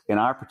 In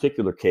our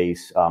particular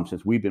case,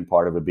 since we've been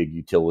part of a big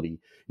utility,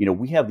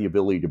 we have the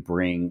ability to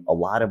bring a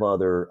lot of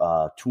other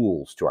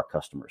tools to our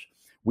customers.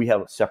 We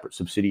have separate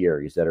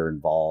subsidiaries that are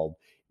involved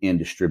in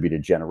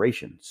distributed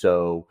generation.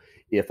 So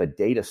if a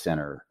data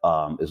center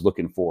is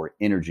looking for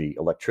energy,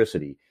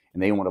 electricity,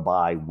 and they want to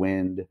buy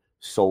wind,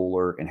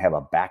 solar, and have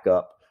a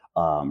backup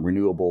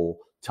renewable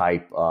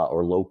type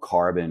or low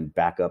carbon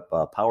backup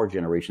power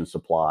generation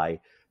supply,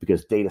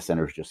 because data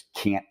centers just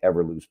can't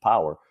ever lose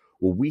power.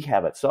 Well, we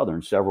have at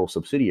Southern several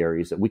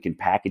subsidiaries that we can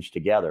package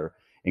together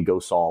and go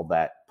solve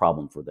that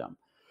problem for them.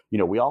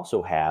 We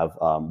also have,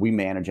 we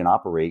manage and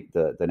operate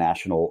the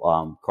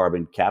national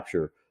carbon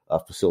capture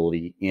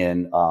facility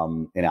in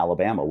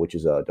Alabama, which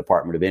is a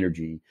Department of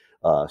Energy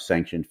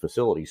sanctioned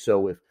facility.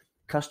 So if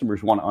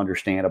customers want to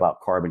understand about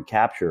carbon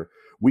capture,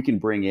 we can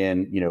bring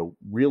in,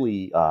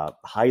 really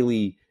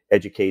highly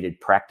educated,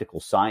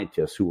 practical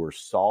scientists who are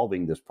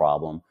solving this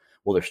problem.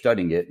 Well, they're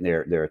studying it and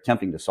they're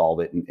attempting to solve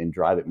it and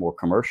drive it more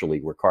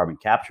commercially, where carbon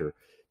capture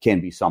can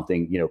be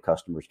something,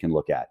 customers can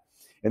look at.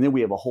 And then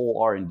we have a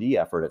whole R&D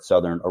effort at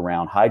Southern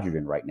around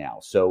hydrogen right now.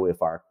 So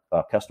if our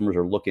customers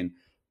are looking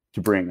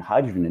to bring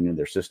hydrogen into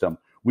their system,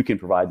 we can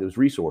provide those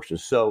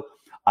resources. So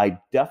I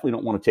definitely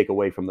don't want to take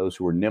away from those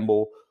who are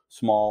nimble,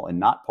 small, and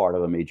not part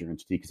of a major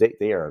entity, because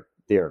they are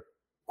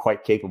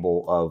quite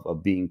capable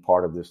of being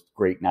part of this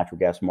great natural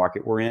gas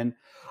market we're in.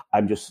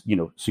 I'm just,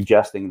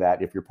 suggesting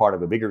that if you're part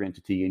of a bigger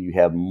entity and you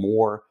have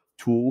more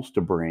tools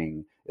to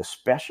bring,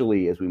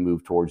 especially as we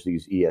move towards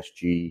these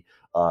ESG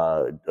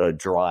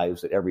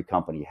drives that every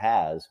company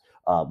has,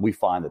 we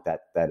find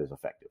that is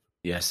effective.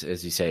 Yes,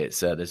 as you say, it's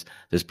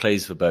there's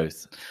plays for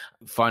both.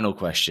 Final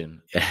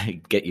question: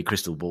 get your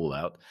crystal ball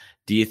out.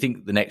 Do you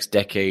think the next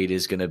decade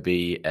is going to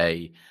be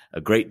a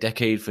great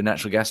decade for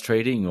natural gas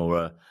trading,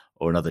 or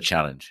another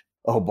challenge?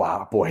 Oh,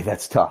 wow, boy,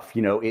 that's tough.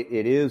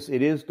 It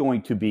is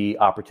going to be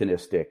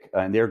opportunistic,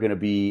 and there are going to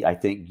be, I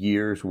think,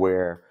 years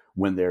where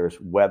when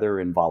there's weather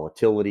and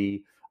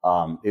volatility,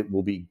 it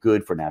will be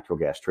good for natural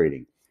gas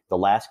trading. The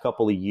last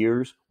couple of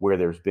years where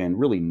there's been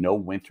really no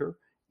winter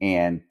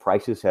and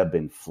prices have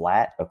been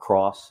flat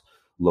across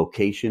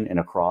location and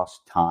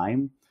across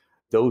time,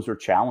 those are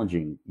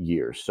challenging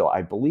years. So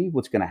I believe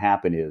what's going to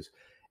happen is,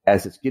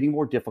 as it's getting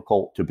more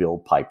difficult to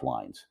build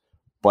pipelines,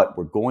 but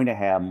we're going to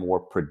have more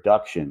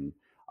production,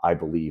 I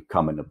believe,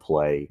 come into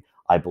play.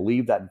 I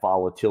believe that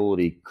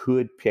volatility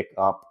could pick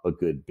up a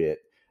good bit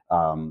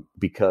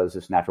because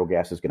this natural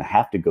gas is going to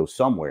have to go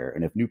somewhere.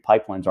 And if new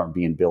pipelines aren't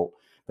being built,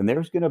 then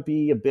there's going to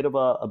be a bit of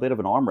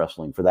an arm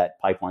wrestling for that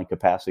pipeline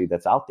capacity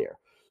that's out there.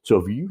 So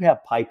if you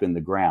have pipe in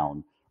the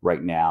ground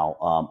right now,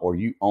 or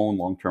you own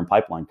long-term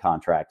pipeline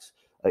contracts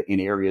in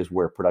areas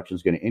where production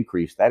is going to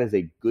increase, that is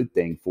a good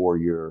thing for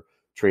your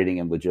trading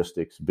and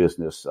logistics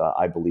business,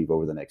 I believe,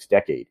 over the next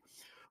decade.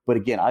 But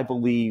again, I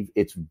believe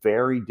it's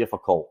very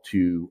difficult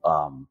to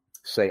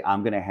say,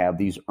 I'm going to have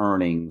these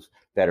earnings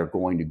that are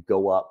going to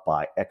go up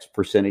by X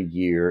percent a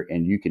year,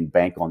 and you can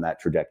bank on that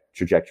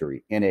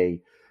trajectory in a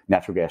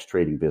natural gas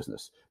trading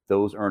business.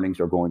 Those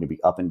earnings are going to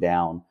be up and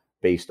down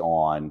based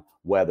on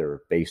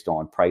weather, based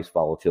on price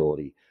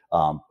volatility,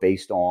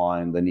 based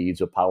on the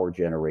needs of power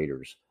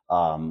generators.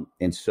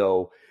 And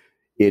so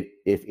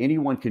if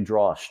anyone can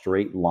draw a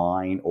straight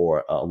line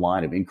or a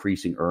line of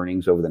increasing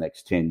earnings over the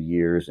next 10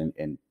 years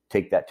and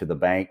take that to the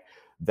bank,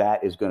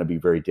 that is going to be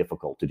very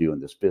difficult to do in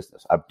this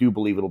business. I do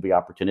believe it'll be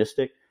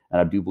opportunistic,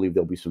 and I do believe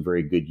there'll be some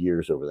very good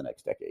years over the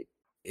next decade.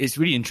 It's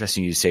really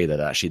interesting you say that,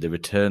 actually, the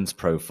returns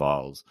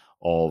profiles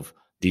of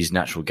these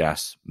natural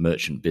gas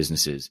merchant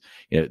businesses,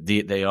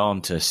 they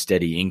aren't a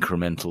steady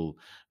incremental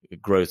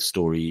growth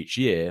story each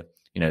year.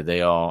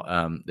 They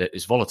are,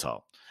 it's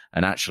volatile.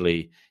 And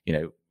actually,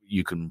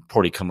 you can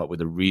probably come up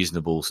with a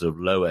reasonable sort of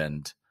low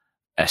end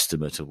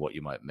estimate of what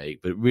you might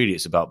make, but really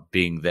it's about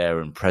being there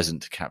and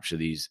present to capture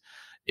these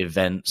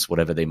events,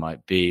 whatever they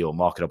might be, or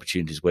market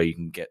opportunities where you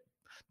can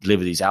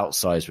deliver these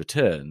outsized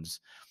returns.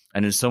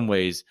 And in some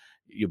ways,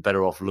 you're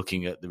better off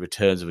looking at the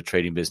returns of a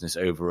trading business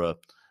over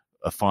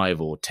a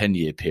 5 or 10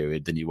 year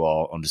period than you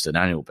are on just an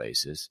annual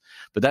basis.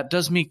 But that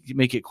does make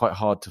it quite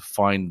hard to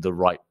find the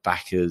right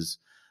backers,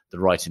 the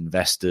right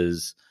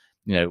investors,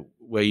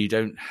 where you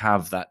don't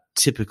have that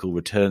typical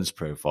returns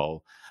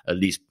profile, at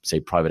least say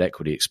private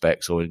equity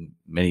expects, or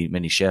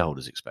many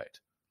shareholders expect.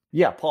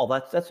 Yeah, Paul,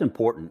 that's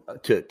important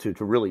to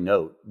really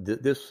note.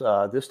 This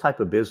type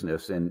of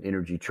business in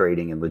energy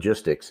trading and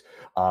logistics,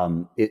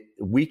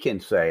 we can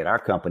say at our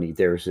company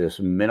there's this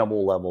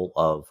minimal level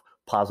of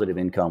positive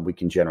income we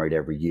can generate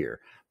every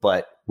year,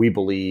 but we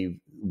believe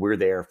we're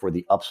there for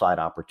the upside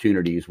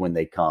opportunities when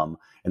they come,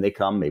 and they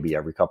come maybe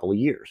every couple of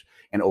years.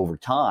 And over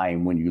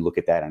time, when you look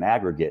at that in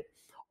aggregate,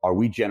 are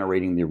we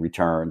generating the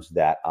returns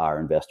that our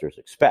investors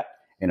expect?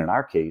 And in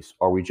our case,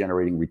 are we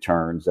generating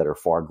returns that are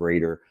far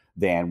greater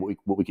than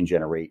what we can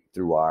generate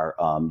through our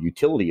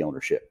utility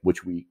ownership,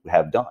 which we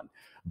have done?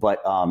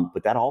 But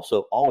that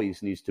also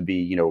always needs to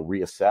be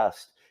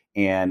reassessed.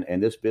 And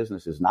this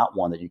business is not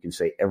one that you can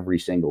say every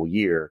single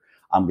year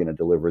I'm going to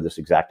deliver this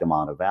exact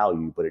amount of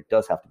value, but it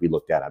does have to be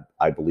looked at,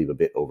 I believe, a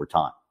bit over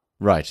time.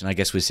 Right, and I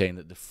guess we're saying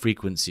that the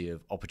frequency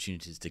of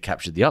opportunities to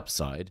capture the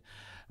upside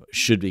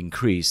should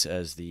increase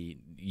as the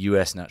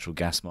US natural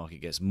gas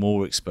market gets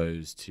more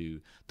exposed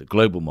to the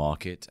global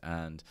market,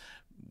 and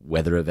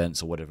weather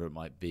events or whatever it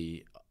might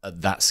be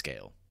at that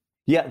scale?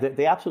 Yeah,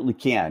 they absolutely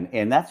can.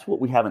 And that's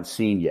what we haven't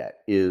seen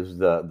yet is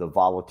the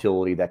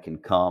volatility that can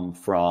come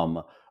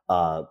from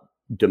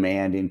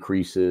demand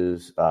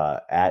increases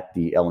at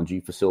the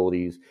LNG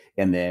facilities,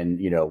 and then,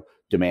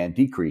 demand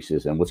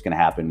decreases, and what's going to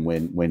happen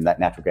when that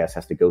natural gas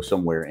has to go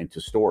somewhere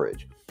into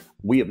storage.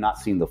 We have not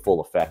seen the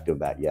full effect of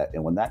that yet.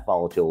 And when that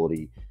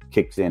volatility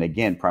kicks in,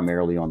 again,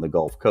 primarily on the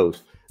Gulf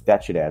Coast,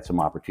 that should add some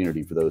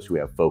opportunity for those who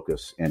have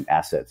focus and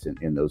assets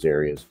in those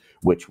areas,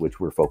 which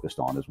we're focused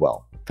on as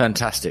well.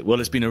 Fantastic. Well,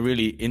 it's been a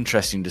really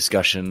interesting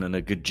discussion and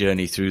a good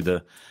journey through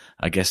the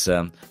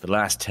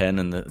last 10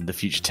 and the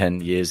future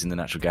 10 years in the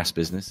natural gas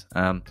business.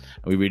 And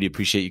we really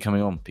appreciate you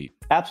coming on, Pete.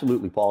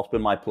 Absolutely, Paul. It's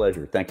been my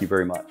pleasure. Thank you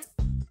very much.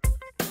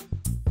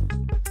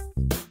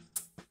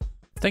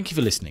 Thank you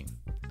for listening.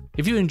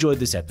 If you enjoyed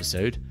this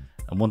episode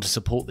and want to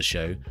support the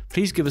show,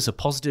 please give us a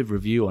positive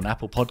review on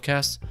Apple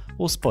Podcasts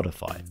or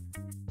Spotify.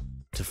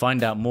 To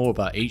find out more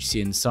about HC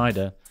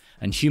Insider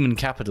and Human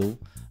Capital,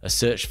 a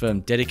search firm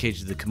dedicated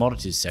to the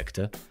commodities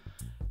sector,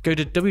 go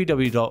to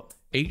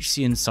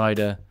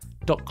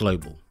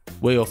www.hcinsider.global,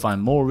 where you'll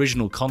find more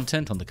original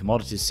content on the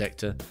commodities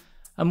sector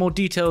and more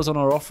details on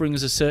our offering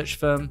as a search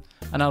firm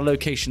and our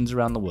locations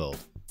around the world.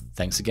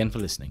 Thanks again for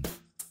listening.